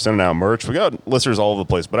 too, after sending out merch. We got listeners all over the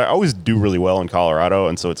place, but I always do really well in Colorado,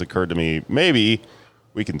 and so it's occurred to me, maybe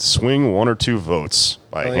we can swing 1 or 2 votes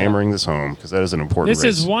by hammering this home, because that is an important race.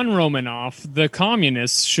 This is one Romanoff the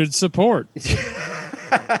communists should support.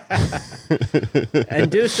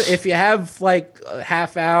 And if you have, like, a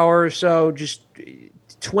half hour or so, just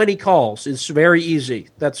 20 calls. It's very easy.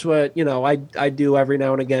 That's what, I do every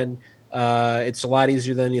now and again. It's a lot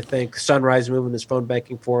easier than you think. Sunrise moving this phone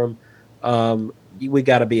banking for him. We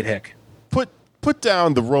got to beat Hick. Put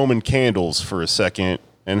down the Roman candles for a second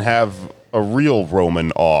and have a real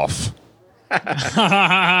Roman off.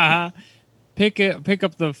 Pick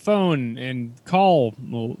up the phone and call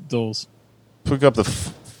those. Pick up the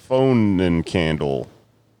phone and candle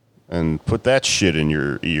and put that shit in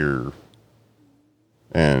your ear.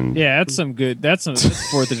 And that's some good. That's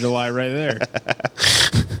 4th of July right there.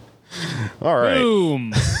 All right.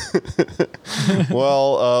 Boom.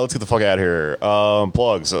 Well, let's get the fuck out of here.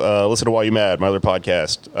 Plugs. Listen to Why You Mad, my other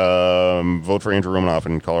podcast. Vote for Andrew Romanoff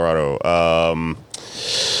in Colorado. I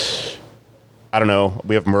don't know.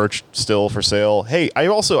 We have merch still for sale. Hey, I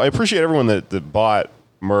appreciate everyone that bought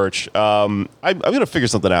merch. I'm gonna figure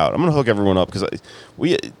something out. I'm gonna hook everyone up because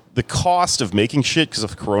the cost of making shit because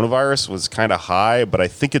of coronavirus was kind of high, but I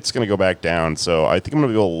think it's gonna go back down. So I think I'm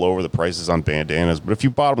gonna be able to lower the prices on bandanas. But if you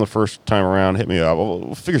bought them the first time around, hit me up.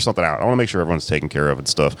 We'll figure something out. I want to make sure everyone's taken care of and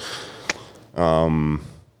stuff.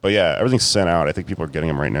 But yeah, everything's sent out. I think people are getting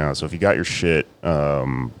them right now. So if you got your shit,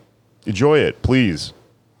 enjoy it, please.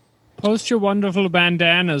 Post your wonderful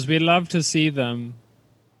bandanas. We love to see them.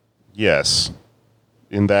 Yes.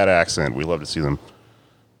 In that accent, we love to see them.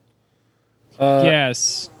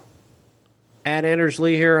 Yes. At Anders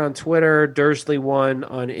Lee here on Twitter,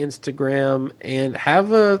 Dursley1 on Instagram, and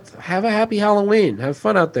have a happy Halloween. Have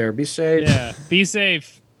fun out there. Be safe. Yeah, be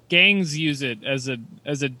safe. Gangs use it as a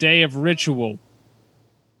day of ritual.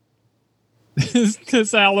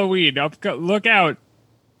 This Halloween. Look out.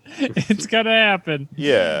 It's gonna happen.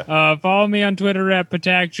 Yeah. Follow me on Twitter at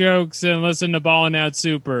Patak Jokes and listen to Ballin' Out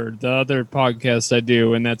Super, the other podcast I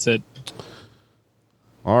do, and that's it.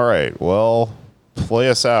 All right. Well, play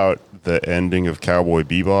us out the ending of Cowboy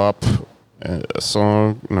Bebop. A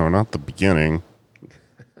song. No, not the beginning.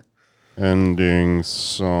 Ending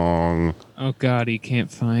song. Oh God, he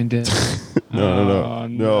can't find it.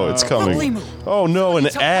 No, it's coming. Oh no, an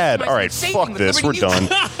ad. All right, fuck this. We're done.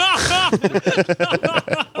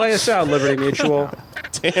 Play us out, Liberty Mutual.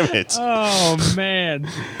 Damn it. Oh man.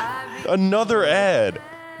 Another ad.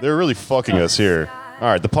 They're really fucking us here. All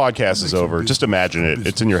right, the podcast is over. Just imagine it.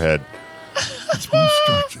 It's in your head. It's been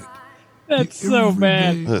structured. That's so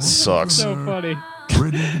bad. This sucks. So funny.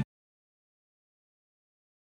 Ready